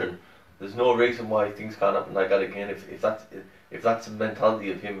adrenaline's rushing, there's no reason why things can't happen like that again. If that's the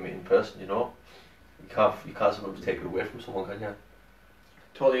mentality of him in person, you know, you can't sometimes take it away from someone, can you?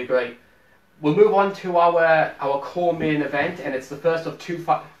 Totally agree. We'll move on to our core main event, and it's the first of 2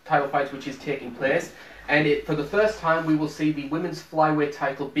 title fights which is taking place. And for the first time, we will see the women's flyweight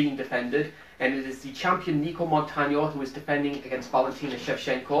title being defended, and it is the champion Nico Montano who is defending against Valentina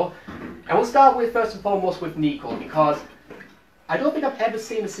Shevchenko. And we'll start with, first and foremost, with Nico, because I don't think I've ever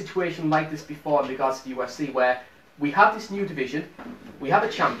seen a situation like this before in regards to the UFC, where we have this new division, we have a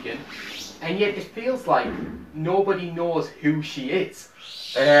champion, and yet it feels like nobody knows who she is.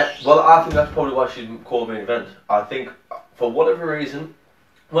 Well, I think that's probably why she's called main event. I think, for whatever reason,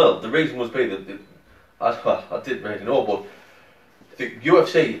 well, the reason must be that I didn't really know, but the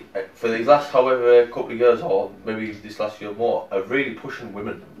UFC for these last however couple of years, or maybe this last year more, are really pushing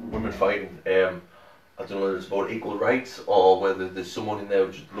women fighting. I don't know whether it's about equal rights or whether there's someone in there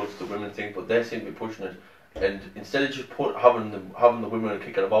who just loves the women thing, but they seem to be pushing it. And instead of just having the women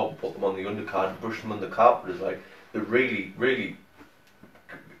kicking about and put them on the undercard and brush them on the carpet, it's like they're really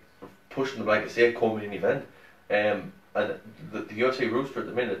pushing them, like I say, co-main event. And the UFC roster at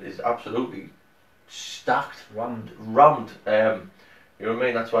the minute is absolutely stacked, rammed. You know what I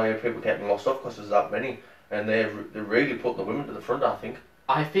mean? That's why people getting lost off, because there's that many, and they're really putting the women to the front, I think.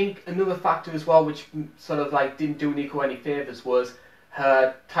 I think another factor as well, which sort of like didn't do Nico any favours, was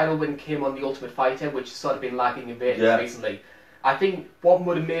her title win came on the Ultimate Fighter, which has sort of been lagging a bit recently. I think what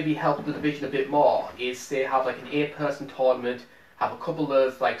would have maybe helped the division a bit more is, say, have like an 8-person tournament, have a couple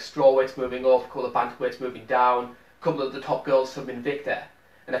of like strawweights moving up, a couple of bantamweights moving down, a couple of the top girls have been Victor,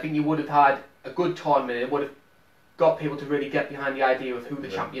 and I think you would have had a good tournament. It would have got people to really get behind the idea of who the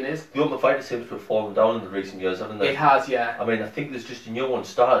champion is. The Ultimate Fighter seems to have fallen down in the recent years, haven't they? It has, yeah. I mean, I think there's just a new one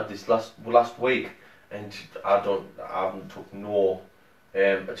started this last week, and I haven't took no.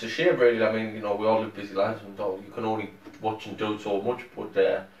 It's a shame, really. I mean, you know, we all live busy lives, and you can only watch and do so much.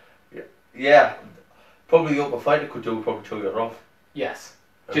 But yeah, probably the Ultimate Fighter could do probably 2 years off. Yes,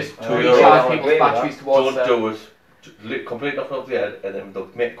 just to recharge people's batteries towards. Don't do it. Complete nothing off the head, and then they'll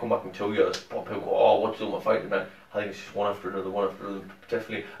make it come back in 2 years. But people go, "Oh, what's the Ultimate Fighter now?" I think it's just one after another,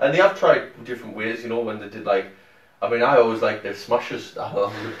 definitely. And they have tried different ways, you know, when they did like, I mean, I always like the Smashers,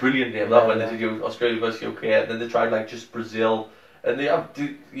 the brilliant name, that when they did Australia versus UK, and then they tried like just Brazil, and they have,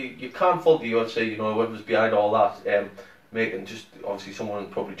 you can't fault the UFC, you know, whoever's behind all that, making just, obviously someone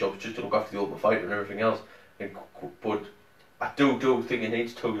probably jobs just to look after the Ultimate Fighter and everything else, but I do think it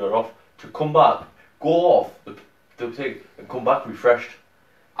needs 2 years off to come back, go off the thing, and come back refreshed.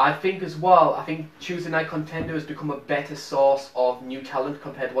 I think as well, Tuesday Night Contender has become a better source of new talent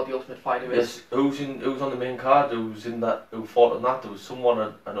compared to what the Ultimate Fighter is. Yes, who's on the main card, who fought on that? There was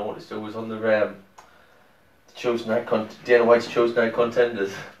someone I noticed who was on the Tuesday Night Dana White's Tuesday Night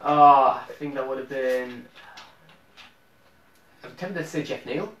Contenders. I think that would have been, I'm tempted to say Jeff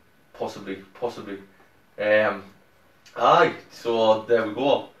Neal. Possibly. Aye, so there we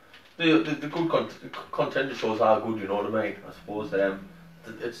go. The good contender shows are good, you know what I mean? I suppose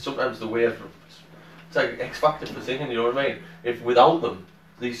it's sometimes the way of, it's like X Factor for singing, you know what I mean? If without them,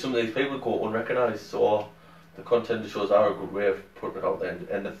 some of these people go unrecognised, so the contender shows are a good way of putting it out there,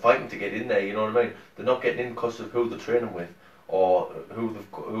 and they're fighting to get in there, you know what I mean? They're not getting in because of who they're training with, or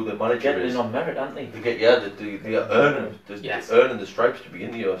who they manager Getting is. in on merit, aren't they? They're earning the stripes to be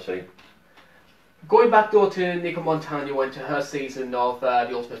in the UFC. Going back though to Nico Montano and to her season of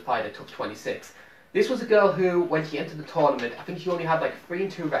The Ultimate Fighter Tough 26. This was a girl who, when she entered the tournament, I think she only had like a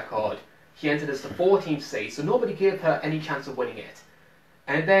 3-2 record. She entered as the 14th seed, so nobody gave her any chance of winning it.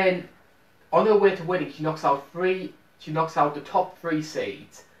 And then, on her way to winning, she knocks out the top 3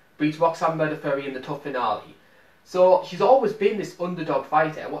 seeds, beats Roxanne Modafferi in the tough finale. So she's always been this underdog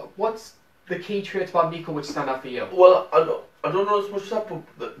fighter. What's the key traits about Nico which stand out for you? Well, I don't know as much as that,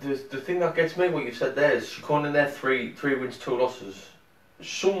 but the thing that gets me, what you said there, is she going in there 3 wins, 2 losses.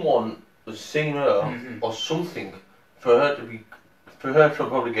 Someone has seen her or something for her to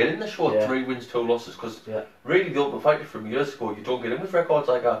probably get in the short 3 wins, 2 losses. Because really, the Ultimate Fighter from years ago, you don't get in with records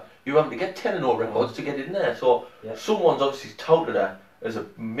like that. You have to get 10-0 records to get in there. So someone's obviously touted her as a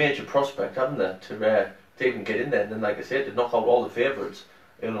major prospect, haven't they, to even get in there. And then, like I said, to knock out all the favourites,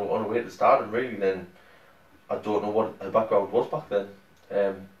 on the way to the start. And really, then I don't know what her background was back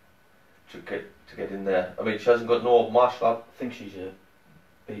then to get in there. I mean, she hasn't got no martial art. I think she's a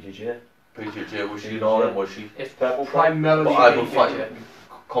BJJ. BJJ, was she in all them, was she? It's Purple primarily BJJ.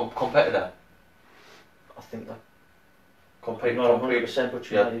 Competitor. I think that. Compete. Not 100%, but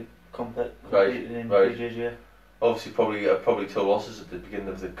she might compete in BJJ. Obviously, probably 2 losses at the beginning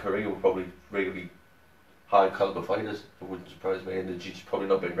of the career were probably really high caliber fighters. It wouldn't surprise me, and she's probably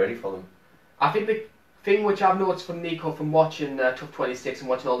not been ready for them. I think the thing which I've noticed from Nico from watching Tough 26 and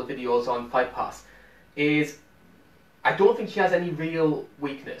watching all the videos on Fight Pass is I don't think she has any real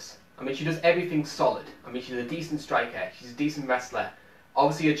weakness. I mean, she does everything solid. I mean, she's a decent striker, she's a decent wrestler.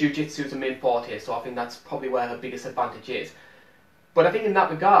 Obviously, her jiu-jitsu is a main forte, so I think that's probably where her biggest advantage is. But I think in that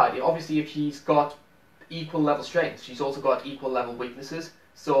regard, obviously, if she's got equal level strengths, she's also got equal level weaknesses.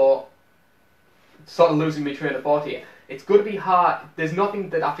 So, sort of losing my train of thought here. It's going to be hard. There's nothing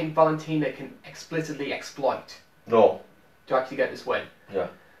that I think Valentina can explicitly exploit. No. To actually get this win. Yeah.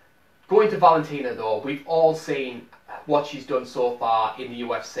 Going to Valentina though, we've all seen what she's done so far in the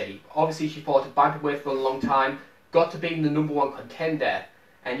UFC. Obviously, she fought at bantamweight for a long time, got to being the #1 contender,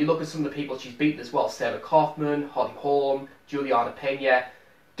 and you look at some of the people she's beaten as well: Sarah Kaufman, Holly Holm, Juliana Pena.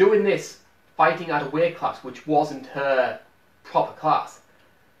 Doing this, fighting at a weight class which wasn't her proper class.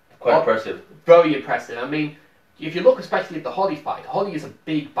 Quite impressive. Very impressive. I mean, if you look especially at the Holly fight, Holly is a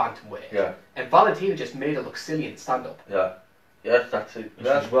big bantamweight. Yeah. And Valentina just made her look silly in stand-up. Yeah. Yes, that's it.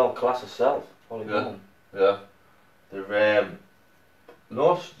 She's well class herself. Holly Holm. Yeah. They're,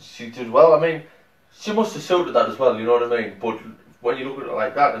 no, she did well. I mean, she must have suited that as well, you know what I mean? But when you look at it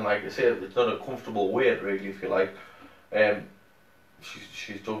like that, and like I say, it's not a comfortable weight, really, if you like.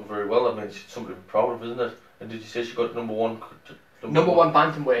 She's done very well. I mean, she's something to be proud of, isn't it? And did you say she got number one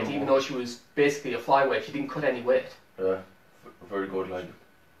bantamweight, even though she was basically a flyweight? She didn't cut any weight. Yeah, very good, like.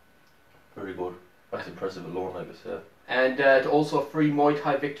 Very good. That's impressive alone, like I said. And also 3 Muay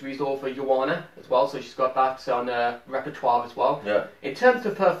Thai victories over Joanna as well, so she's got that on repertoire as well. Yeah. In terms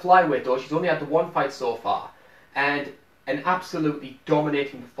of her flyweight though, she's only had the 1 fight so far, and an absolutely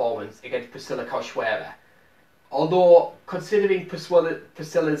dominating performance against Priscilla Cachoeira. Although, considering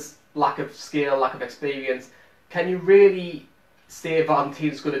Priscilla's lack of skill, lack of experience, can you really say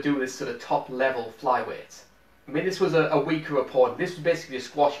Valentina's going to do this sort of top level flyweight? I mean, this was a weaker opponent. This was basically a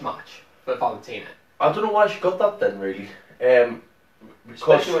squash match for Valentina. I don't know why she got that then, really.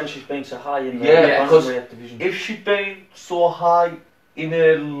 Especially when she's been so high in the bantamweight division. If she'd been so high in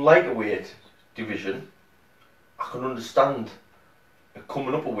a lighter weight division, I can understand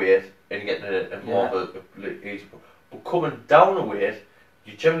coming up a weight and getting a more of a age. But coming down a weight,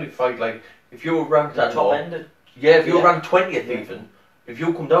 you generally fight like if you were ranked at top ended. Yeah, if you were ranked 20th even, if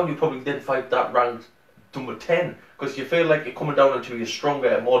you come down, you probably then fight that ranked number 10 because you feel like you're coming down into your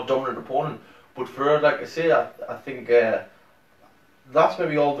stronger, more dominant opponent. But for her, like I say, I think that's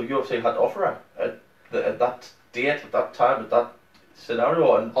maybe all the UFC had to offer her at that date, at that time, at that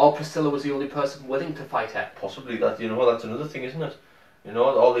scenario. And or Priscilla was the only person willing to fight her. Possibly that, that's another thing, isn't it?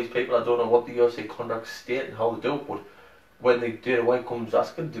 All these people, I don't know what the UFC contracts state and how they do it, but when Dana White comes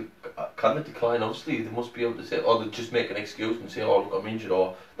asking, can they decline? Obviously, they must be able to say, or they just make an excuse and say, oh, look, I'm injured,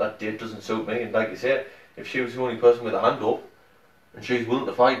 or that date doesn't suit me. And like you said, if she was the only person with a hand up, and she's willing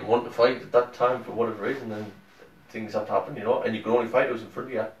to fight and want to fight at that time for whatever reason, then things have to happen, and you can only fight who's in front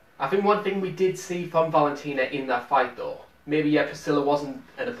of you. I think one thing we did see from Valentina in that fight though, maybe Priscilla wasn't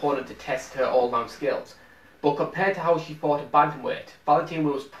an opponent to test her all-round skills, but compared to how she fought at bantamweight, Valentina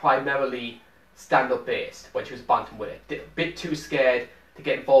was primarily stand-up based when she was bantamweight. A bit too scared to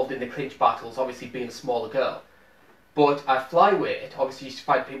get involved in the clinch battles, obviously being a smaller girl. But at flyweight, obviously she's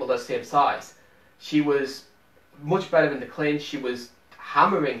fighting people the same size. She was much better in the clinch. She was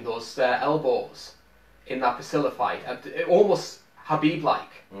hammering those elbows in that Priscilla fight, almost Habib-like,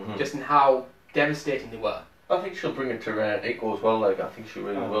 just in how devastating they were. I think she'll bring it to Nico as well. Like I think she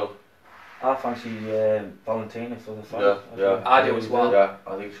really will. I fancy Valentina for the fight. Yeah. I do as well. Yeah,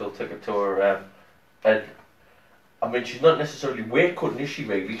 I think she'll take it to her. And I mean, she's not necessarily weight cutting, is she?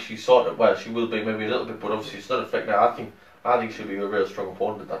 Really, she's sort of, well, she will be maybe a little bit, but obviously it's not affecting her. I think she'll be a real strong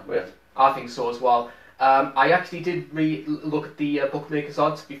opponent at that weight. I think so as well. I actually did look at the bookmakers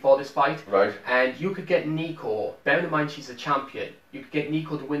odds before this fight. Right. And you could get Nico, bearing in mind she's a champion, you could get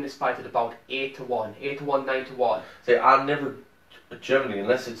Nico to win this fight at about 8 to 1, 8 to 1, 9 to 1. See, I never, generally,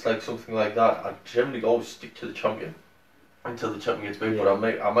 unless it's like something like that, I generally always stick to the champion until the champion gets beat. But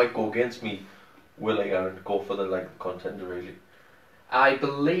I might go against me willing and go for the contender really. I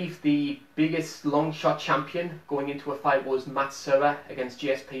believe the biggest long shot champion going into a fight was Matt Serra against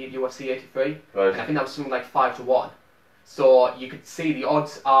GSP at UFC 83. Right. And I think that was something like 5 to 1. So you could see the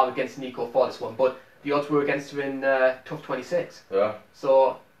odds are against Nico for this one, but the odds were against her in Tough 26. Yeah.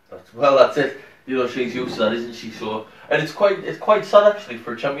 So that's it. You know, she's used to that, isn't she? So, and it's quite sad actually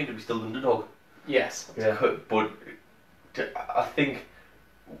for a champion to be still the underdog. yes. Yeah. But I think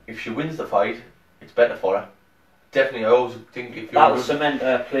if she wins the fight, it's better for her. Definitely, I always think if you're... That will cement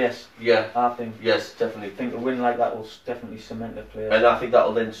her place. Yeah. I think. Yes, definitely. I think a win like that will definitely cement her place. And I think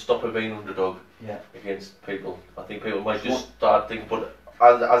that'll then stop her being underdog. Yeah. Against people. I think people might just start thinking, but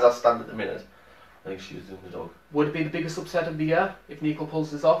as I stand at the minute, I think she's the underdog. Would it be the biggest upset of the year if Nico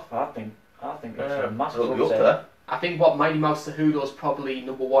pulls this off? I think it's a massive it'll be up upset. there. I think what Mighty Mouse Cejudo is probably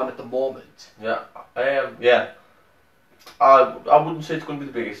number 1 at the moment. Yeah. Yeah. I wouldn't say it's going to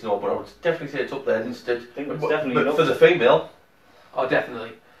be the biggest, no, but I would definitely say it's up there instead. I think it's definitely but for the female. Oh,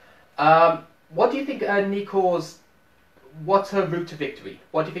 definitely. What do you think what's her route to victory?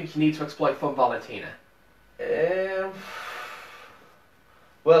 What do you think she needs to exploit from Valentina?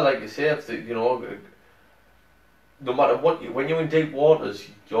 Well, like you say, no matter what, when you're in deep waters,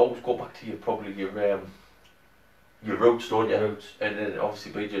 you always go back to your roots, don't you? Roots. And then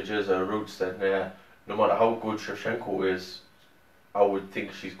obviously BJJ's are roots. Then no matter how good Shevchenko is, I would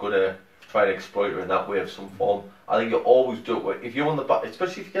think she's gonna try and exploit her in that way of some form. I think you always do it. If you're on the back,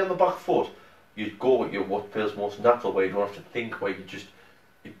 especially if you get on the back foot, you go with what feels most natural, where you don't have to think, where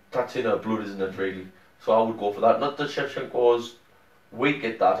that's in her blood, isn't it? Really. So I would go for that. Not that Shevchenko's weak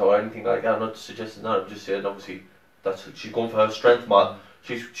at that or anything like that. I'm not suggesting that. I'm just saying obviously she's going for her strength, man.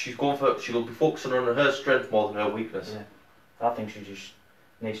 She'll be focusing on her strength more than her weakness. Yeah. I think she just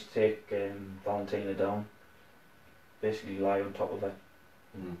needs to take Valentina down. Basically lie on top of her.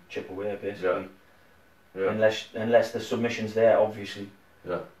 Chip away basically. Yeah. Unless the submission's there, obviously.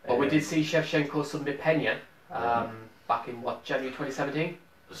 Yeah. Well, we did see Shevchenko submit Pena back in January 2017.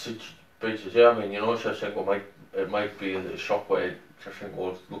 Yeah, I mean, Shevchenko might be a shock where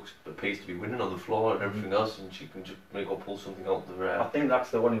Shevchenko appears to be winning on the floor and everything else, and she can just pull something out of the I think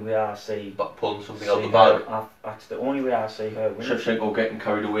that's the only way I see. But pulling something out of the bag. That's the only way I see her winning. Shevchenko getting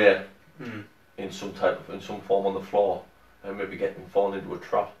carried away in some form on the floor, and maybe falling into a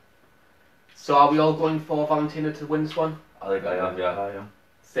trap. So are we all going for Valentina to win this one? I think I am, yeah. I am.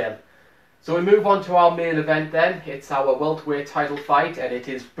 Same. So we move on to our main event then. It's our welterweight title fight, and it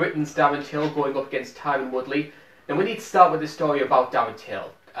is Britain's Darren Till going up against Tyron Woodley. Now we need to start with the story about Darren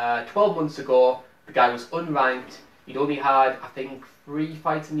Till. 12 months ago, the guy was unranked. He'd only had, I think, 3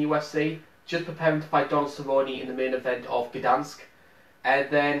 fights in the UFC, just preparing to fight Donald Cerrone in the main event of Gdansk. And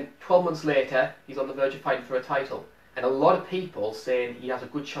then 12 months later, he's on the verge of fighting for a title. And a lot of people saying he has a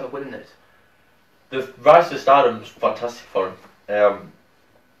good shot of winning it. The rise to stardom's fantastic for him.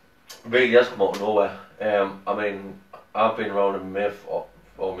 Really has come out of nowhere. I mean, I've been around MMA for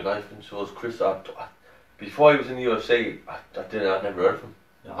all my life, and so has Chris. Before he was in the UFC, I'd never heard of him.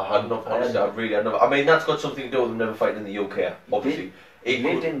 No, I had not, honestly, I mean, that's got something to do with him never fighting in the UK, obviously. He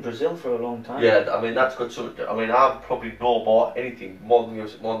lived in Brazil for a long time. Yeah, I mean, that's got something. I mean, I probably know more than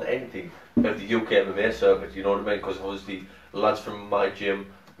anything of the UK MMA circuit, you know what I mean? Because obviously, the lads from my gym,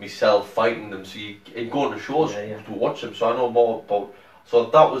 myself, fighting them, so you go on the shows to watch them, so I know more about. So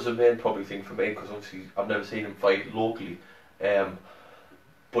that was the main probably thing for me, because obviously I've never seen him fight locally.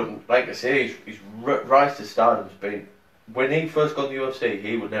 But like I say, his rise to stardom's been, when he first got in the UFC,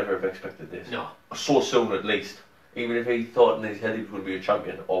 he would never have expected this. No. So soon at least. Even if he thought in his head he was going to be a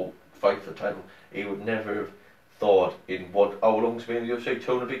champion or fight for the title, he would never have thought in how long's been in the UFC?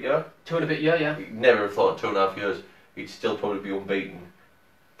 2 and a bit years? 2 and a bit years, yeah. He'd never have thought in 2.5 years he'd still probably be unbeaten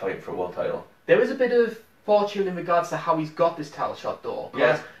fighting for a world title. There is a bit of fortune in regards to how he's got this title shot though.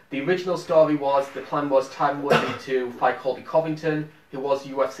 Yeah. The original story was, the plan was Tyron Woodley to fight Colby Covington, who was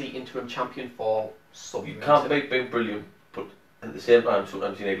UFC interim champion for some You reason. can't make being brilliant, but at the same time,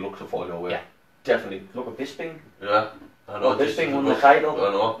 sometimes you need luck to fall your way. Yeah. Definitely. Look at Bisping. Yeah. I know. Bisping won the title.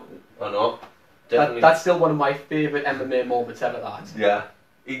 I know. Definitely. That's still one of my favourite MMA moments ever, that. Yeah.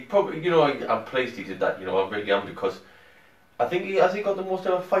 He probably, I'm pleased he did that, I really am, because I think he got the most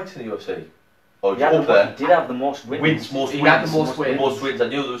ever fights in the UFC. Oh, He did have the most wins. Most He wins. had the most wins. The most wins. I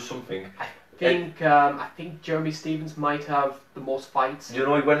knew there was something. I think Jeremy Stevens might have the most fights. Do you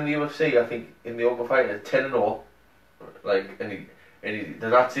know he went in the UFC? I think in the open fight at 10-0,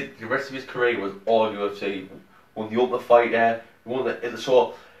 that's it. The rest of his career was all UFC. Won the open fight. Won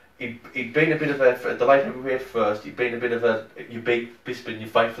so he'd been a bit of at the light heavyweight first. He'd been a bit of you beat Bisping, you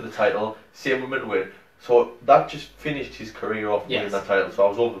fight for the title. Same with middleweight. So that just finished his career off winning that title. So I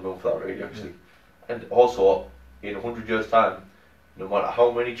was over the moon for that, really, actually. And also, in 100 years' time, no matter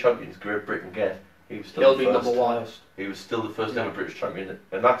how many champions Great Britain get, he was still the first. Number one. He was still the first ever British champion,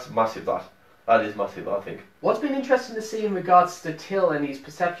 and that's massive. That is massive, I think. What's been interesting to see in regards to Till and his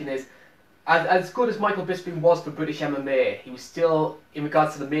perception is, as good as Michael Bisping was for British MMA, he was still, in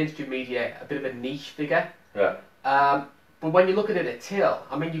regards to the mainstream media, a bit of a niche figure. Yeah. But when you look at it at Till,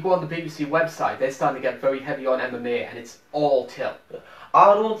 I mean, you go on the BBC website, they're starting to get very heavy on MMA, and it's all Till. I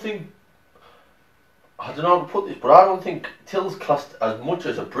don't know how to put this, but I don't think Till's classed as much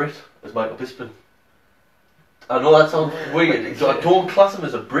as a Brit as Michael Bisping. I know that sounds weird. I don't class him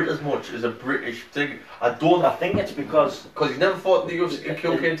as a Brit as much as a British thing. I think it's because he's never fought in the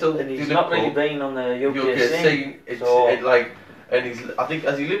UFC until he's not really been on the UK scene. I think,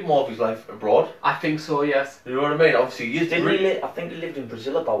 has he lived more of his life abroad? I think so, yes. You know what I mean? Obviously, he is. I think he lived in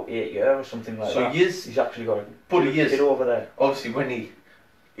Brazil about 8 years or something like that. So he's actually got to get over there. Obviously,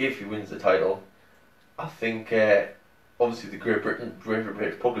 if he wins the title, I think obviously the Great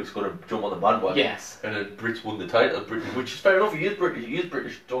British public's going to jump on the bandwagon. Yes. And then Brits won the title, which is fair enough. He is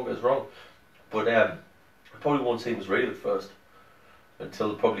British. Don't get us wrong, but I probably won't see him as real at first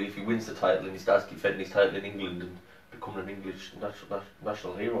until probably if he wins the title and he starts defending his title in England and becoming an English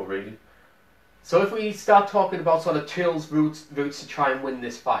national hero, really. So if we start talking about sort of Till's routes to try and win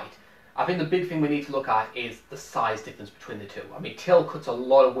this fight, I think the big thing we need to look at is the size difference between the two. I mean, Till cuts a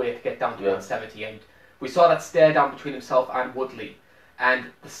lot of weight to get down to 170, and we saw that stare down between himself and Woodley, and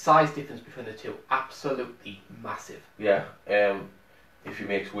the size difference between the two, absolutely massive. Yeah, if he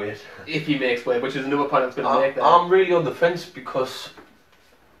makes weight. If he makes weight, which is another point I was going to make there. I'm really on the fence because,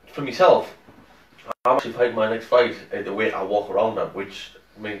 for myself, I'm actually fighting my next fight at the weight I walk around at, which,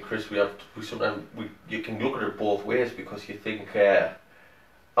 I mean, Chris, you can look at it both ways because you think, am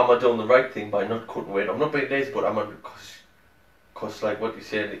I doing the right thing by not cutting weight? I'm not being lazy, but because like what you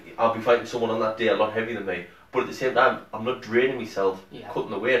said, I'll be fighting someone on that day a lot heavier than me, but at the same time, I'm not draining myself cutting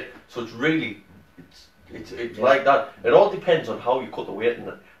the weight. So it's really, it's like that. It all depends on how you cut the weight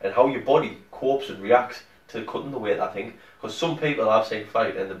and how your body copes and reacts to cutting the weight, I think. Because some people I've seen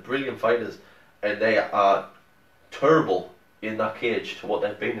fight, and they're brilliant fighters, and they are terrible in that cage to what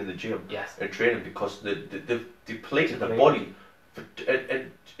they've been in the gym and training because they've depleted their body.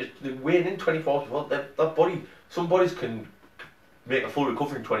 And they're weighing in 24 hours. Well, that body, some bodies can make a full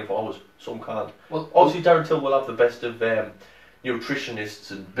recovery in 24 hours, some can't. Well, obviously Darren Till will have the best of nutritionists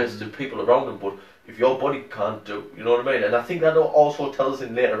and best of people around him, but if your body can't do, you know what I mean? And I think that also tells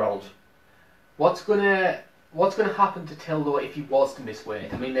in later rounds. What's gonna happen to Till though if he was to miss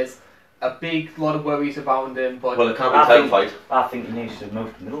weight? I mean, there's a big lot of worries around him, but well, it can't be a title fight. I think he needs to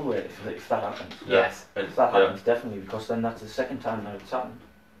move to middleweight if that happens. Yes, if that happens, definitely, because then that's the second time now it's happened.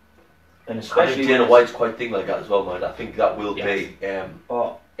 And especially I think Dana White's quite thing like that as well, man. I think that will be. You're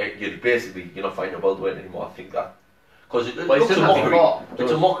not fighting a welterweight anymore. I think that because it looks a mockery.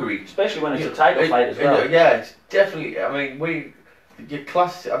 It's a mockery, especially when it's a title fight as well. Yeah, it's definitely. I mean,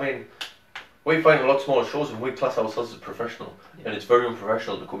 we fight a lot smaller shows and we class ourselves as professional, and it's very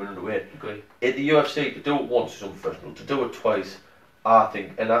unprofessional to come in underweight. Agree. At the UFC, to do it once is unprofessional. To do it twice, I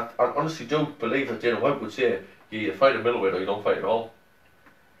think, and I honestly do believe that Dana White would say, you either fight a middleweight or you don't fight at all.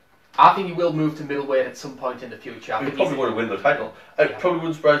 I think he will move to middleweight at some point in the future. He probably want to win the title. It probably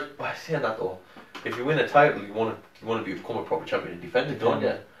wouldn't surprise. By saying that though, if you win a title, you want to become a proper champion and defend it, don't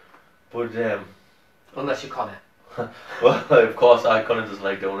you? But unless you're Conor. Well, of course, Conor doesn't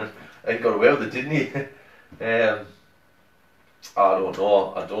like doing it. And he got away with it, didn't he? I don't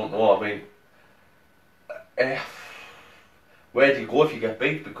know. I mean, where do you go if you get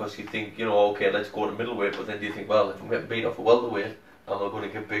beat? Because you think, okay, let's go to middleweight. But then do you think, well, if I'm getting beat off a welterweight, am I going to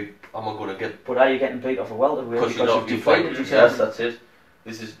get beat? But are you getting beat off a welterweight because you've defended yourself? Yes, that's it.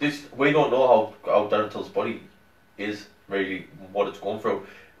 This. We don't know how Darren Till's body is really, what it's going through.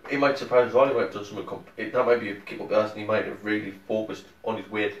 It might surprise Ronnie. He might have done something. That might be a kick up the ass, and he might have really focused on his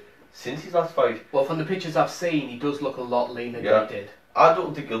weight since his last fight. Well, from the pictures I've seen, he does look a lot leaner than he did. I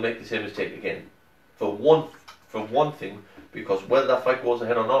don't think he'll make the same mistake again. For one thing, because whether that fight goes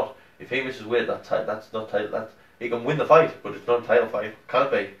ahead or not, if he misses weight, that's not title. He can win the fight, but it's not a title fight.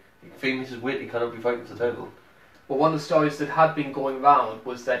 Can't be. If he misses weight, he cannot be fighting for the title. Well, one of the stories that had been going around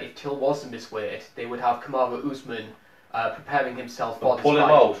was that if Till was to miss weight, they would have Kamaru Usman preparing himself for this pull him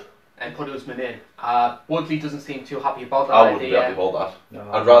fight out and put Usman in. Woodley doesn't seem too happy about that I wouldn't idea. be happy about that.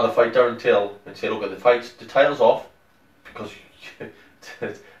 No. I'd rather fight Darren Till and say, look, the title's off because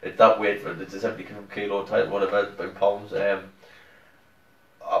it's that weight for it's a 70 kilo title, whatever, in pounds.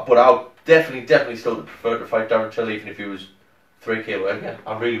 But I would definitely still prefer to fight Darren Till even if he was 3 kilo again.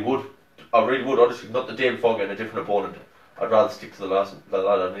 I really would, honestly, not the day before getting a different opponent. I'd rather stick to the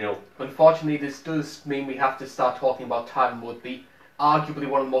ladder, you know. Unfortunately, this does mean we have to start talking about Tyron Woodley, arguably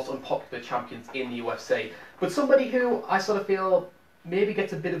one of the most unpopular champions in the UFC, but somebody who I sort of feel maybe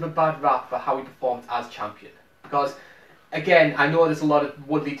gets a bit of a bad rap for how he performed as champion. Because, again, I know there's a lot of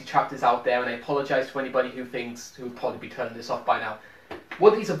Woodley detractors out there, and I apologise to anybody who would probably be turning this off by now.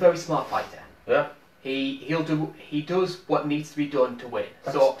 Woodley's a very smart fighter. Yeah. He does what needs to be done to win.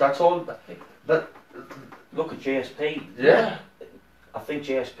 That's all. Look at GSP. Yeah. I think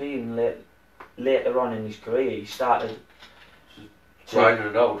GSP later on in his career he started grinding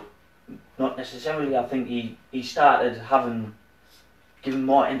it out. Not necessarily. I think he started giving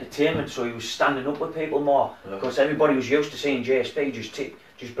more entertainment, so he was standing up with people more. Because everybody was used to seeing GSP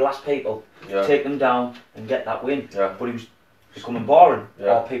just blast people, take them down and get that win. Yeah. But he was becoming boring,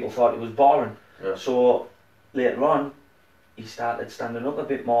 or people thought he was boring. Yeah. So later on, he started standing up a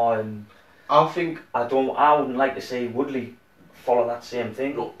bit more, and I think I wouldn't like to see Woodley follow that same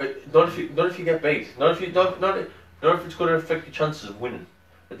thing. no, not if you get beat. Not if it's going to affect your chances of winning.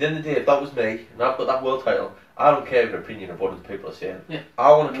 At the end of the day, if that was me and I've got that world title, I don't care your opinion of what other people are saying. Yeah.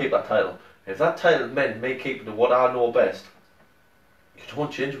 I want to keep that title. If that title meant me keeping to what I know best, you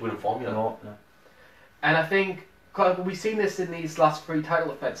don't change the winning formula. No. And I think we've seen this in these last 3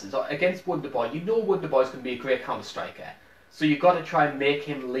 title defences against Wonderboy. You know Wonderboy's going to be a great counter striker, so you've got to try and make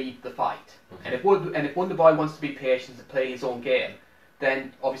him lead the fight. And if Wonderboy wants to be patient and play his own game,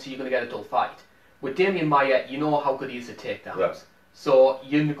 then obviously you're going to get a dull fight. With Damian Maia, you know how good he is at takedowns, Yeah. so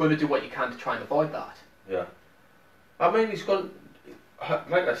you're going to do what you can to try and avoid that. Yeah. I mean, he's got,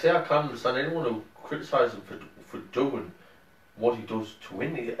 like I say, I can't understand anyone who criticises him for doing what he does to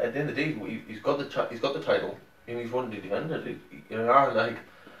win. At the end of the day, he's got the title, and he's wanted to defend it.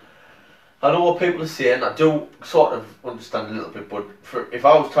 I know what people are saying. I do sort of understand a little bit, but if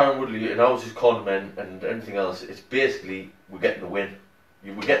I was Tyron Woodley and I was his cornerman and anything else, it's basically we're getting the win.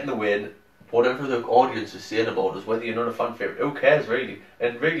 We're getting the win. Whatever the audience is saying about us, whether you're not a fan favourite, who cares really?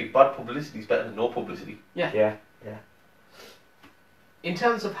 And really, bad publicity is better than no publicity. Yeah. In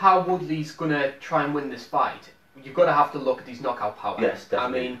terms of how Woodley's going to try and win this fight, you've got to have to look at his knockout power. Yes,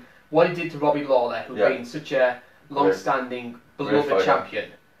 definitely. I mean, what he did to Robbie Lawler, who'd been such a long-standing, beloved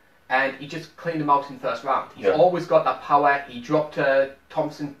champion, and he just cleaned him out in the first round. He's always got that power. He dropped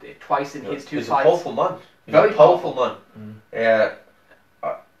Thompson twice in his 2 fights. He's a powerful man. Very powerful man.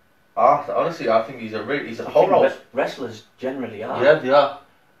 Honestly, I think he's a powerhouse. Wrestlers generally are. Yeah, they are.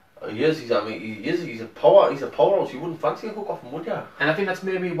 He is. He's a powerhouse. You wouldn't fancy a hook off him, would you? And I think that's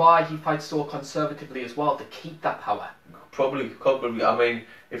maybe why he fights so conservatively as well, to keep that power. Probably. I mean,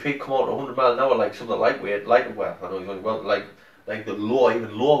 if he'd come out at 100 miles an hour like something lightweight, I know he's only well like the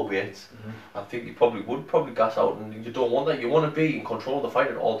even lower weights, I think he would gas out, and you don't want that. You want to be in control of the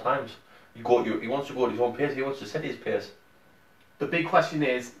fight at all times. He wants to go at his own pace. He wants to set his pace. The big question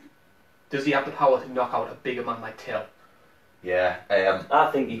is, does he have the power to knock out a bigger man like Till? Yeah.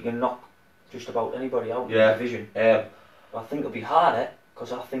 I think he can knock just about anybody out in the division. I think it'll be harder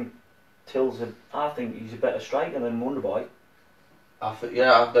because I think he's a better striker than Wonderboy. I'm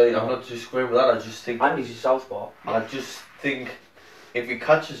not disagreeing with that. I just think. And he's a southpaw. I just think if he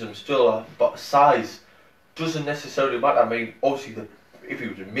catches him still, but size doesn't necessarily matter. I mean, obviously, if he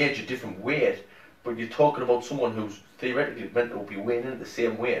was a major different weight, but you're talking about someone who's theoretically meant to be weighing in at the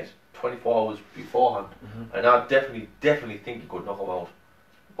same weight 24 hours beforehand, and I definitely think he could knock him out.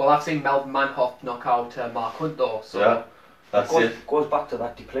 Well, I've seen Melvin Manhoff knock out Mark Hunt though, so yeah, that's it. Goes back to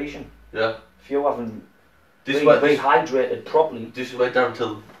that depletion. Yeah. If you haven't rehydrated properly, this is where Darren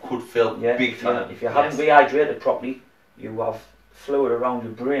Till could fail big time. If you haven't rehydrated properly, you have fluid around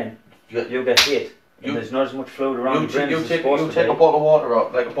your brain. You'll get hit. And there's not as much fluid around your brain as there's supposed to be. You take a bottle of water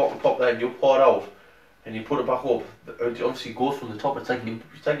out, like a bottle of pop there, and you pour it out, and you put it back up. It obviously goes from the top. It's like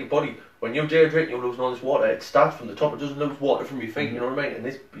your body. When you dehydrate, you're losing all this water. It starts from the top. It doesn't lose water from your feet. You know what I mean?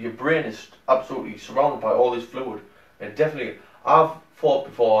 And your brain is absolutely surrounded by all this fluid. And definitely, fought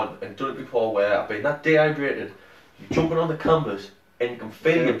before and done it before where I've been that dehydrated, you're jumping on the canvas and you can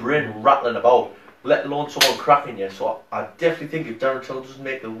feel your brain rattling about, let alone someone cracking you. So I definitely think if Darren Till doesn't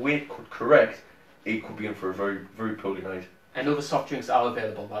make the weight cut correct, he could be in for a very, very poorly night. And other soft drinks are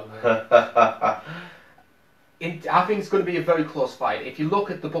available, by the way. I think it's going to be a very close fight. If you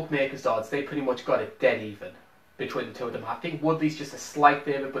look at the bookmakers' odds, they pretty much got it dead even between the two of them. I think Woodley's just a slight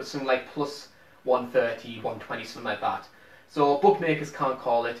favourite, but something like plus 130, 120, something like that. So bookmakers can't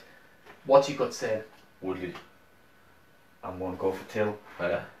call it. What's your gut saying? Woodley. I'm going to go for Till. Oh,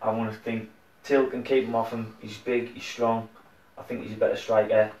 yeah. I want to think Till can keep him off him. He's big, he's strong. I think he's a better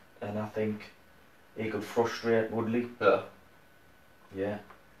striker, and I think he could frustrate Woodley. Yeah. Yeah.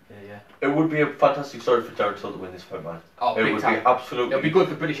 It would be a fantastic story for Darren Till to win this fight, man. Oh, it big would time. be absolutely. It'll be good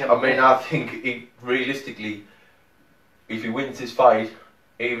for British MMA. I mean, I think realistically, if he wins this fight,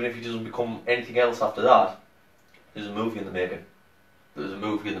 even if he doesn't become anything else after that, there's a movie in the making. There's a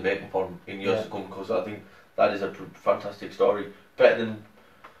movie in the making for him in years to come, because I think that is a fantastic story. Better than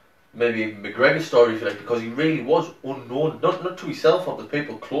maybe even McGregor's story, if you like, because he really was unknown, not to himself or the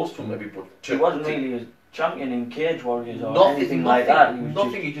people close to him, maybe, but to, he wasn't really a champion in Cage Warriors or nothing, anything like that.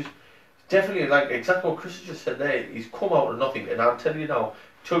 He just definitely, like exactly what Chris just said there. He's come out of nothing, and I'm telling you now,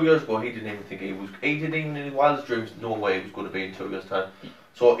 2 years ago he didn't even think he didn't even in his wildest dreams no way he was going to be in 2 years' time.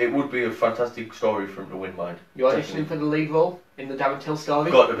 So it would be a fantastic story for him to win, mind. You auditioning for the lead role in the Darren Till story?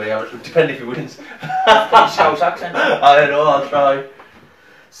 Got to be. Depending if he wins. South accent. I know. I'll try.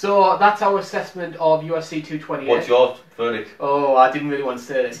 So that's our assessment of UFC 228. What's your verdict? Oh, I didn't really want to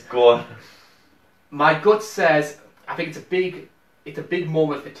say this. Go on. My gut says I think it's a big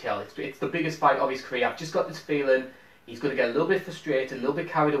moment for Till. It's the biggest fight of his career. I've just got this feeling he's going to get a little bit frustrated, a little bit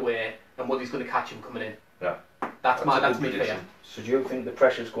carried away, and Woodley's going to catch him coming in. Yeah. That's me fear. So do you think the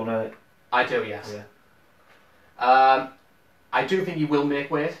pressure's going to... I do, yes. Yeah. I do think he will make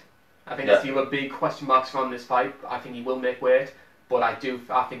weight. I think there's still a big question marks around this fight. I think he will make weight, but I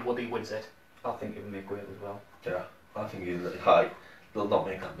think Woodley wins it. I think he'll make weight as well. Yeah, I think they'll not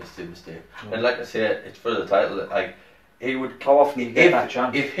make that mistake. No. And like I said, it's for the title. Like he would. How often do you get that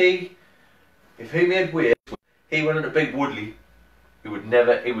chance? If he made weight, he went into beat Woodley. He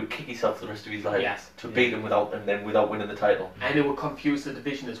would kick himself the rest of his life to beat him without winning the title. And it would confuse the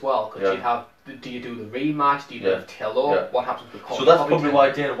division as well, because you'd have, do you do the rematch, do you do Till up, what happens with Karl? So that's probably why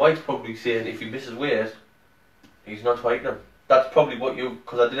Dana White's probably saying if he misses weight, he's not fighting him. That's probably what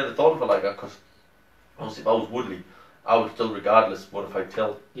because I never thought of it like that, because honestly if I was Woodley, I would still regardless want to fight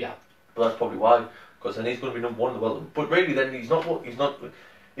Till. Yeah. But that's probably why, because then he's going to be number one in the welterweight. But really then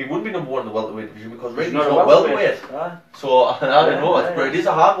he wouldn't be number one in the welterweight division, because really he's not welterweight. So I don't know, it is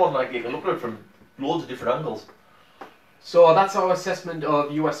a hard one, like you can look at it from loads of different angles. So that's our assessment of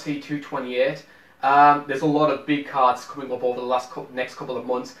UFC 228. There's a lot of big cards coming up over the next couple of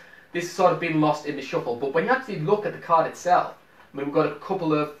months. This has sort of been lost in the shuffle, but when you actually look at the card itself, I mean, we've got a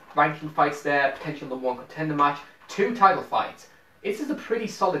couple of ranking fights there, potential number one contender match, 2 title fights. This is a pretty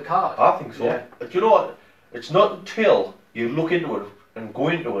solid card. I think so. Yeah. But you know what? It's not until you look into it and go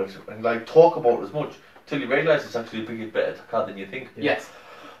into it and like talk about it as much till you realise it's actually a bigger, better card than you think. Yes.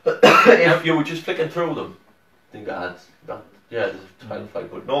 If you were just flicking through them, I think there's a title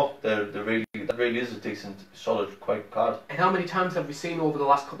fight, but no, that really is a decent, solid, quite card. And how many times have we seen over the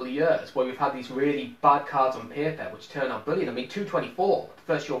last couple of years where we've had these really bad cards on paper which turn out brilliant? I mean, 224, the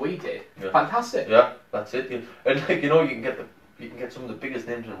first show we did, fantastic. Yeah, that's it. And like you can get some of the biggest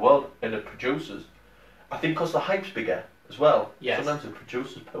names in the world and the producers. I think because the hype's bigger as well. Yes. Sometimes the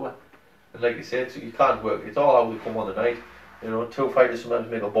producers power, and like you said, so you can't work. It's all how we come on the night. 2 fighters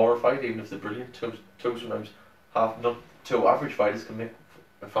sometimes make a boring fight, even if they're brilliant. Two sometimes not 2 average fighters can make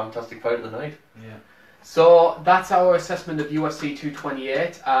a fantastic fight of the night. Yeah. So that's our assessment of UFC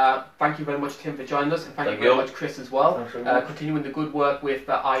 228. Thank you very much, Tim, for joining us, and thank you very much, Chris, as well. Continuing the good work with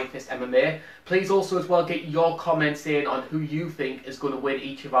Iron Fist MMA. Please also as well get your comments in on who you think is going to win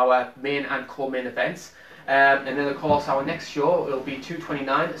each of our main and co-main events. And then of course our next show will be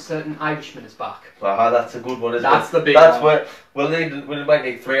 229. A certain Irishman is back. That's a good one, isn't it? That's the big one. That's where we might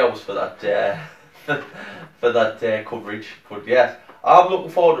need 3 hours for that for that coverage. But yes, I'm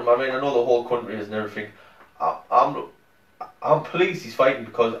looking forward to him. I mean, I know the whole country is and everything. I'm pleased he's fighting,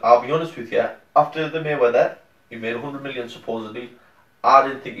 because I'll be honest with you, after the Mayweather, he made 100 million supposedly. I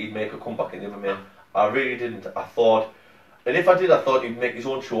didn't think he'd make a comeback in the MMA. I really didn't. I thought, and if I did, I thought he'd make his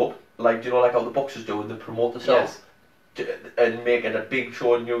own show up, like like how the boxers do, and they promote themselves, and make it a big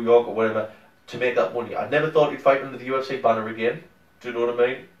show in New York or whatever to make that money. I never thought he'd fight under the UFC banner again. Do you know what I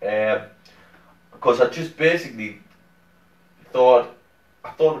mean? Because I just basically thought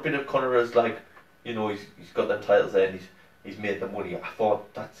a bit of Conor as like, he's got them titles there and he's made the money. I thought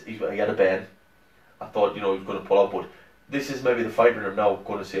he had a ban. I thought, you know, he was going to pull out, but this is maybe the fighter in him now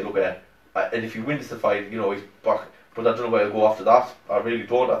going to say, look, and if he wins the fight, you know, he's back. But I don't know where he'll go after that. I really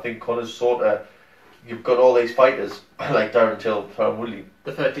don't. I think Conor's sort of, you've got all these fighters like Darren Till, Tyron Woodley.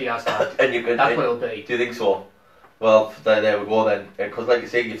 The third Diaz fight. And you can. That's what it'll be. Do you think so? Well, there we go then. Because like you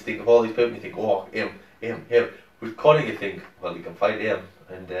say, you think of all these people, you think, oh, him. With Conor, you think, well, you can fight him,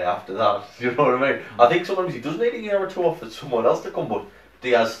 and after that, you know what I mean? I think sometimes he does need a year or two off for someone else to come, but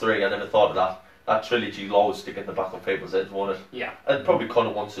Diaz 3, I never thought of that. That trilogy will always stick in the back of people's heads, won't it? Yeah. And probably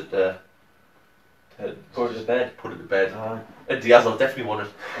Conor wants it to put it to bed. Put it to bed. And Diaz will definitely want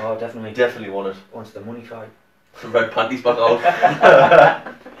it. Oh, definitely. Definitely want it. Wants the money fight. Red panties back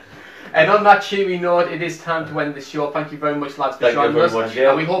out. And on that cheery note, it is time to end the show. Thank you very much, lads, for joining us. Much.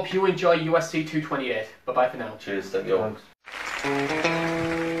 And we hope you enjoy UFC 228. Bye-bye for now. Cheers, thank you. Thanks.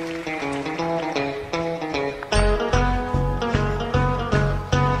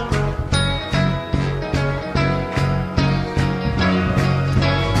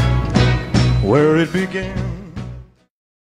 Where it began